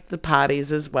was like the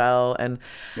parties as well, and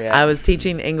I was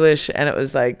teaching English, and it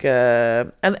was like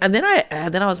and then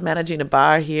I was managing a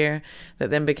bar here that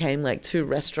then became like 2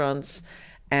 restaurants,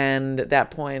 and at that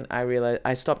point I realized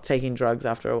I stopped taking drugs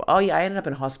after a while. I ended up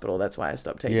in hospital. That's why I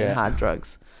stopped taking hard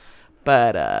drugs,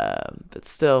 but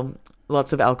still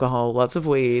lots of alcohol, lots of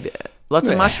weed, lots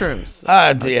of mushrooms.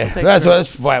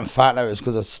 That's why I'm fat now. Is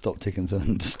because I stopped taking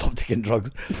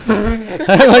drugs.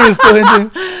 Like still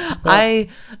into.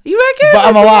 You reckon? But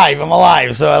I'm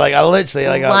alive. So like I literally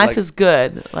like life is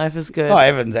good. Life is good. Oh,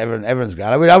 everyone's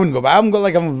glad. I wouldn't go back. I'm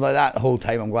like that whole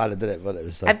time. I'm glad I did it, but it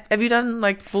was. Like, have you done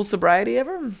like full sobriety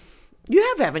ever? You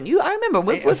have, haven't you? I remember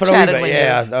we've for chatted. A wee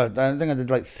bit, I think I did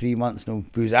like 3 months no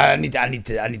booze. I need to have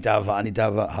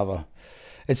a.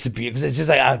 It's the beer, because it's just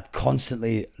like I'm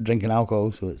constantly drinking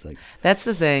alcohol, so it's like that's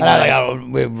the thing.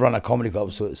 And we run a comedy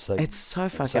club, so it's like it's so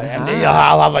fucking hard. And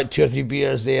I'll have like 2 or 3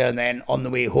 beers there, and then on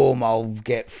the way home I'll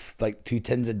get like 2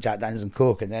 tins of Jack Daniels and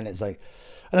Coke, and then it's like,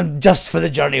 and I'm just for the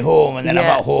journey home, and then I'm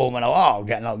at home and I'll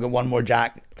get one more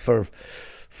Jack for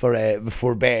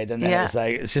before bed, and then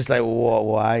it's just like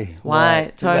why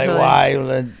totally. like,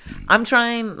 why. I'm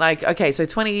trying like, okay, so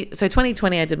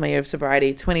 2020 I did my year of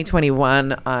sobriety.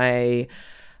 2021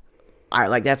 I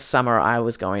like that summer I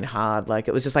was going hard. Like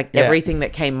it was just like everything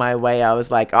that came my way I was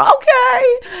like,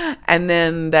 okay. And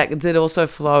then that did also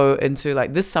flow into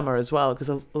like this summer as well,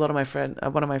 because one of my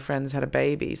friends had a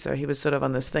baby, so he was sort of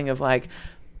on this thing of like,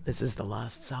 this is the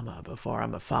last summer before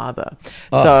I'm a father.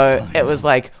 So it was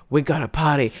like, we got to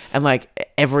party. And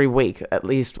like every week, at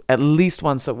least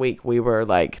once a week, we were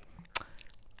like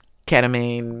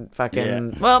ketamine,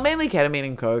 mainly ketamine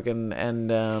and Coke and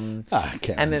then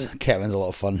ketamine's a lot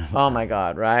of fun. Oh my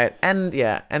God. Right. And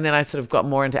and then I sort of got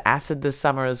more into acid this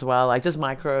summer as well. Like just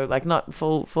micro, like not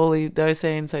fully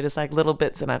dosing. So just like little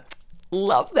bits, and I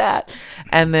love that.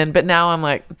 And then, but now I'm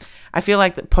like, I feel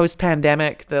like the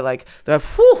post-pandemic,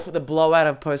 the blowout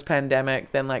of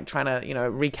post-pandemic, then like trying to,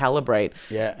 recalibrate.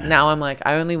 Yeah. Now I'm like,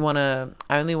 I only want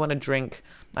to drink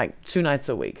like 2 nights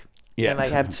a week. Yeah. And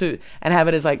like have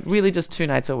it as like really just 2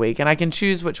 nights a week, and I can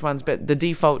choose which ones, but the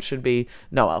default should be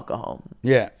no alcohol.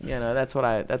 Yeah. That's what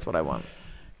I want.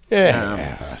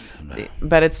 Yeah.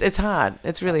 But it's hard.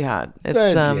 It's really hard. It's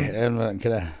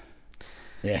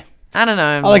I don't know.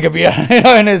 I like a beer.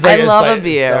 I love a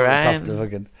beer, right? Tough to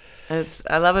fucking.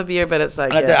 I love a beer, but it's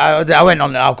like I went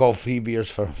on the alcohol-free beers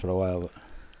for a while. But.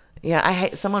 Yeah, I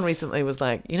hate. Someone recently was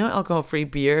like, alcohol-free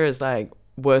beer is like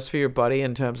worse for your body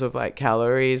in terms of like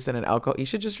calories than an alcohol. You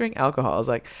should just drink alcohol. I was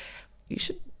like, you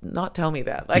should not tell me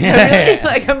that. Like,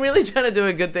 I'm really trying to do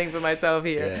a good thing for myself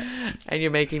here, and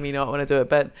you're making me not want to do it.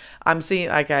 But I'm seeing,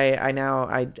 like,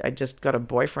 I just got a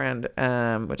boyfriend,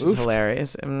 which is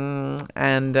hilarious,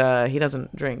 and he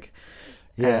doesn't drink,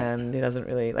 and he doesn't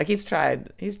really, like, he's tried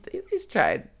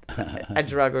a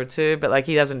drug or two, but like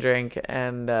he doesn't drink,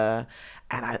 and I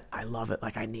love it.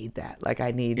 Like, I need that. Like,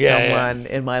 I need someone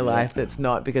in my life that's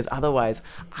not, because otherwise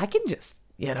I can just,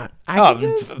 I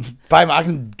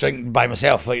can drink by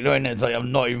myself, like, and it's like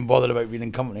I'm not even bothered about being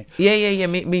in company. Yeah.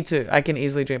 Me too. I can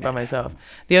easily drink by myself.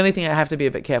 The only thing I have to be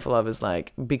a bit careful of is,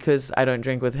 like, because I don't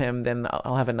drink with him, then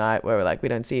I'll have a night where we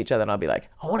don't see each other, and I'll be like,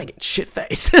 I want to get shit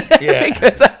faced,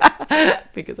 because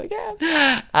I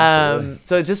can.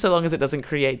 So it's just so long as it doesn't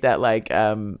create that, like,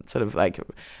 sort of like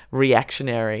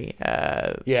reactionary,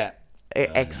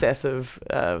 excessive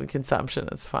consumption,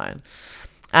 it's fine.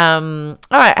 All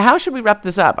right, how should we wrap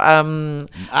this up?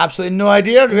 Absolutely no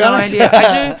idea, to be honest.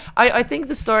 I think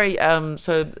the story,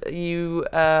 so you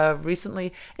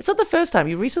recently, it's not the first time,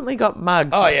 you recently got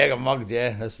mugged. Oh yeah, I got mugged,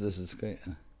 this is great.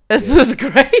 This was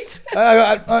great.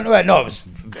 No, it was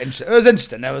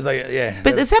interesting. I was like,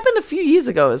 But this happened a few years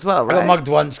ago as well, right? I got mugged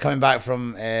once coming back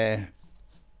from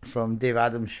Dave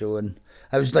Adams' show, and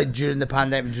I was like during the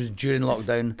pandemic, which was during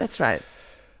lockdown. That's right.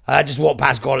 I just walked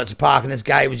past Gorlitz Park, and this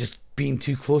guy was just being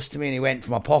too close to me, and he went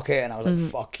for my pocket, and I was like,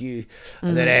 fuck you.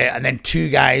 And then two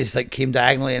guys like came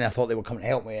diagonally, and I thought they were coming to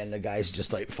help me, and the guys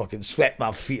just like fucking swept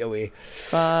my feet away.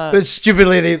 But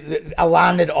stupidly, I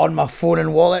landed on my phone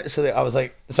and wallet, so I was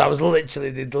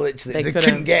literally they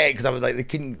couldn't get it, because I was like, they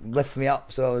couldn't lift me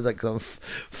up, so I was like, I'm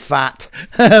fat.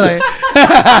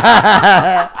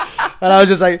 And I was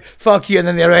just like, fuck you. And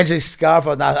then they eventually scarf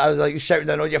on that. I was like shouting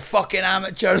down, oh, you fucking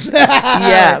amateurs.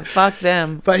 Yeah, fuck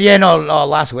them. But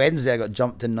last Wednesday I got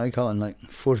jumped in Neukölln, like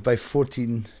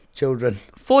 14 children.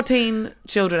 14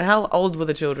 children. How old were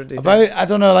the children? I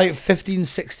don't know, like 15,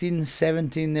 16,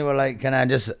 17. They were like, kind of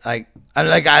just like,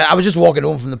 I was just walking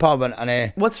home from the pub,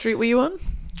 and what street were you on?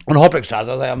 On Hobbrickstrasse.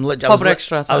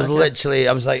 I was literally,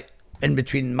 I was like in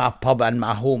between my pub and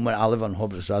my home, when I live on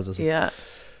Hobbrickstrasse. Yeah.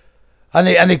 And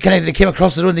they came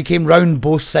across the road, and they came round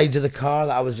both sides of the car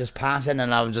that I was just passing,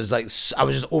 and I was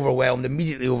just overwhelmed,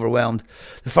 immediately overwhelmed.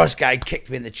 The first guy kicked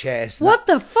me in the chest. What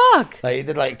the fuck? Like, he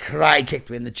did like karate, kicked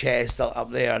me in the chest up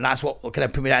there, and that's what kind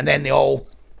of put me down. And then they all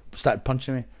started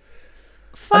punching me.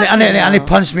 And they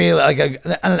punched me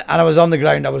and I was on the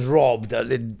ground. I was robbed.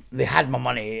 They had my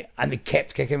money, and they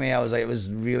kept kicking me. I was like, it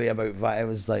was really about. It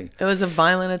was like, it was a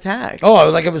violent attack.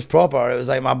 Oh, it was proper. It was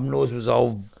like my nose was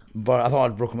all. But I thought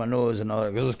I'd broken my nose, and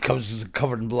it was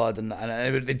covered in blood, and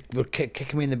they were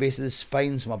kicking me in the base of the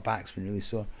spine, so my back's been really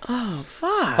sore. Oh,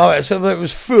 fuck. Oh, so it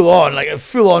was full on. It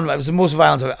was the most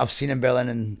violence I've seen in Berlin,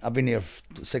 and I've been here for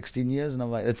 16 years, and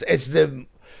I'm like, it's the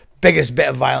biggest bit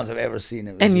of violence I've ever seen.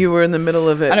 And you were in the middle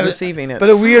of it, receiving it. But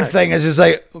the weird thing is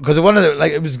like, because one of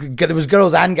there was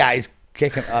girls and guys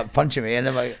punching me, and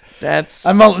I'm like,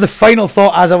 the final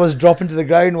thought as I was dropping to the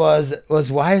ground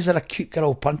was why is there a cute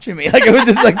girl punching me? Like, it was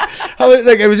just like,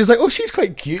 oh, she's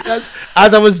quite cute. That's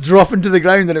as I was dropping to the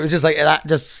ground, and it was just like that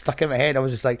just stuck in my head. I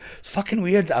was just like, it's fucking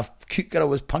weird that a cute girl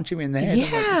was punching me in the head.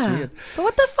 Yeah, like, weird. But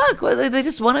what the fuck? They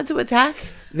just wanted to attack.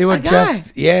 They were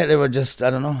just I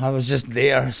don't know. I was just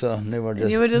there, so they were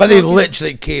just. But they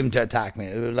literally came to attack me.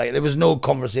 It was like there was no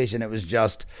conversation. It was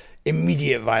just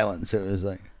immediate violence. It was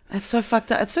like. That's so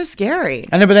fucked up. It's so scary.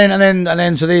 And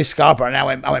then so they scarp her, and I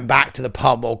went back to the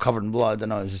pub all covered in blood,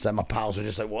 and I was just like, my pals were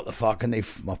just like, what the fuck? And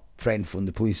my friend phoned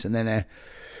the police, and then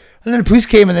the police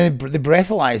came, and then they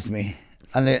breathalyzed me,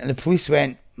 and the police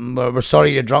went, we're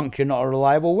sorry you're drunk, you're not a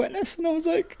reliable witness. And I'm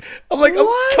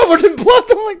covered in blood.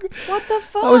 I'm like, what the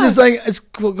fuck? I was just like,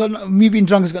 me being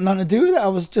drunk has got nothing to do with it. I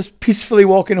was just peacefully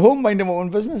walking home, minding my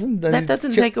own business. And that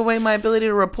doesn't take away my ability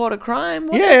to report a crime.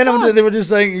 They were just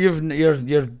saying,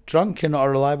 you're drunk, you're not a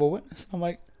reliable witness. I'm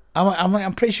like,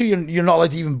 I'm pretty sure you're not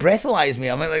allowed to even breathalyze me.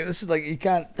 I'm like, this is like, you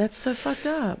can't. That's so fucked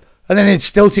up. And then it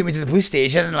still took me to the police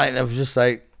station, and I was just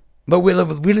like. But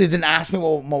really didn't ask me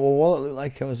what my wallet looked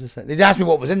like. I was just like, they asked me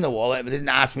what was in the wallet, but they didn't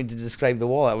ask me to describe the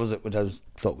wallet, which I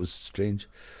thought was strange.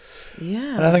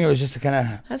 Yeah. And I think it was just a kind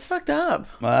of. That's fucked up.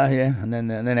 Yeah. And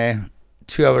then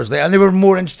 2 hours later, and they were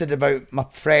more interested about my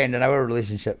friend and our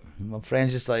relationship. My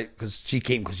friend's just like, because she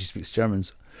came because she speaks German.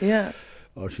 So, yeah.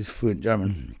 Or she's fluent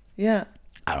German. Yeah.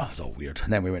 I don't know, it's all weird.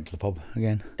 And then we went to the pub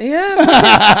again.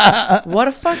 Yeah. What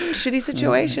a fucking shitty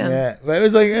situation. Yeah. But it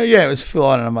was like, it was full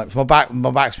on. And I'm like,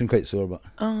 my back's been quite sore. But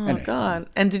anyway. God.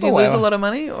 And did you lose a lot of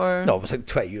money? Or? No, it was like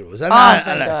 €20. And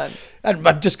thank God. And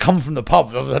I'd just come from the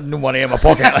pub. I had no money in my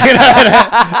pocket.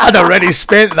 I'd already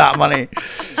spent that money.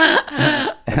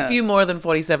 A few more than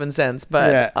 47 cents,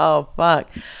 but Yeah. oh fuck.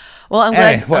 Well, I'm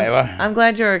glad. Whatever. I'm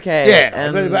glad you're okay. Yeah,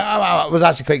 I was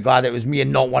actually quite glad it was me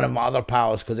and not one of my other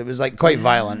pals, because it was like quite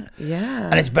violent. Yeah.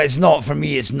 And it's not for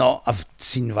me. It's not. I've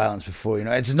seen violence before.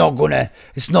 It's not gonna.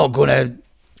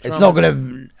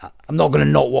 I'm not gonna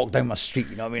not walk down my street.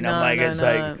 You know what I mean?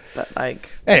 But like,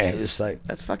 Anyway, it's like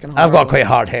that's fucking horrible. I've got quite a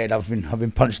hard head. I've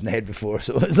been punched in the head before,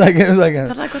 so it was like But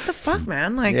like, what the fuck,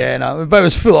 man? Like, yeah, no, but it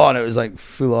was full on. It was like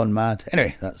full on mad.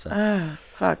 Anyway, that's it.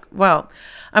 fuck. Well,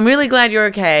 I'm really glad you're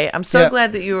okay. I'm so Yeah.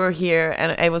 glad that you were here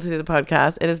and able to do the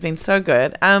podcast. It has been so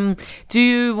good. Do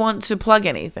you want to plug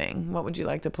anything? What would you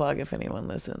like to plug if anyone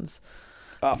listens?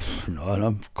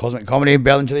 No, Cosmic Comedy,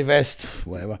 Bell and Chili Fest,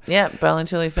 whatever. Yeah, Bell and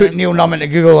Chili Fest. Put Neil Numb into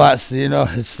Google. That's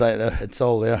it's like it's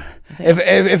all there.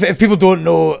 If people don't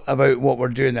know about what we're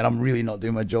doing, then I'm really not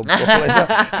doing my job properly. So.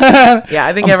 Yeah,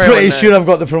 I think I'm everyone pretty knows. sure I've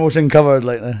got the promotion covered.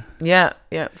 Like that.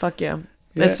 Yeah, fuck yeah.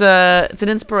 Yeah. It's an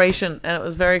inspiration, and it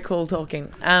was very cool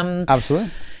talking. Absolutely.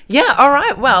 Yeah, all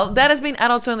right. Well, that has been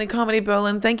Adults Only Comedy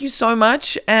Berlin. Thank you so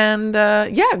much, and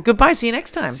yeah, goodbye. See you next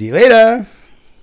time. See you later.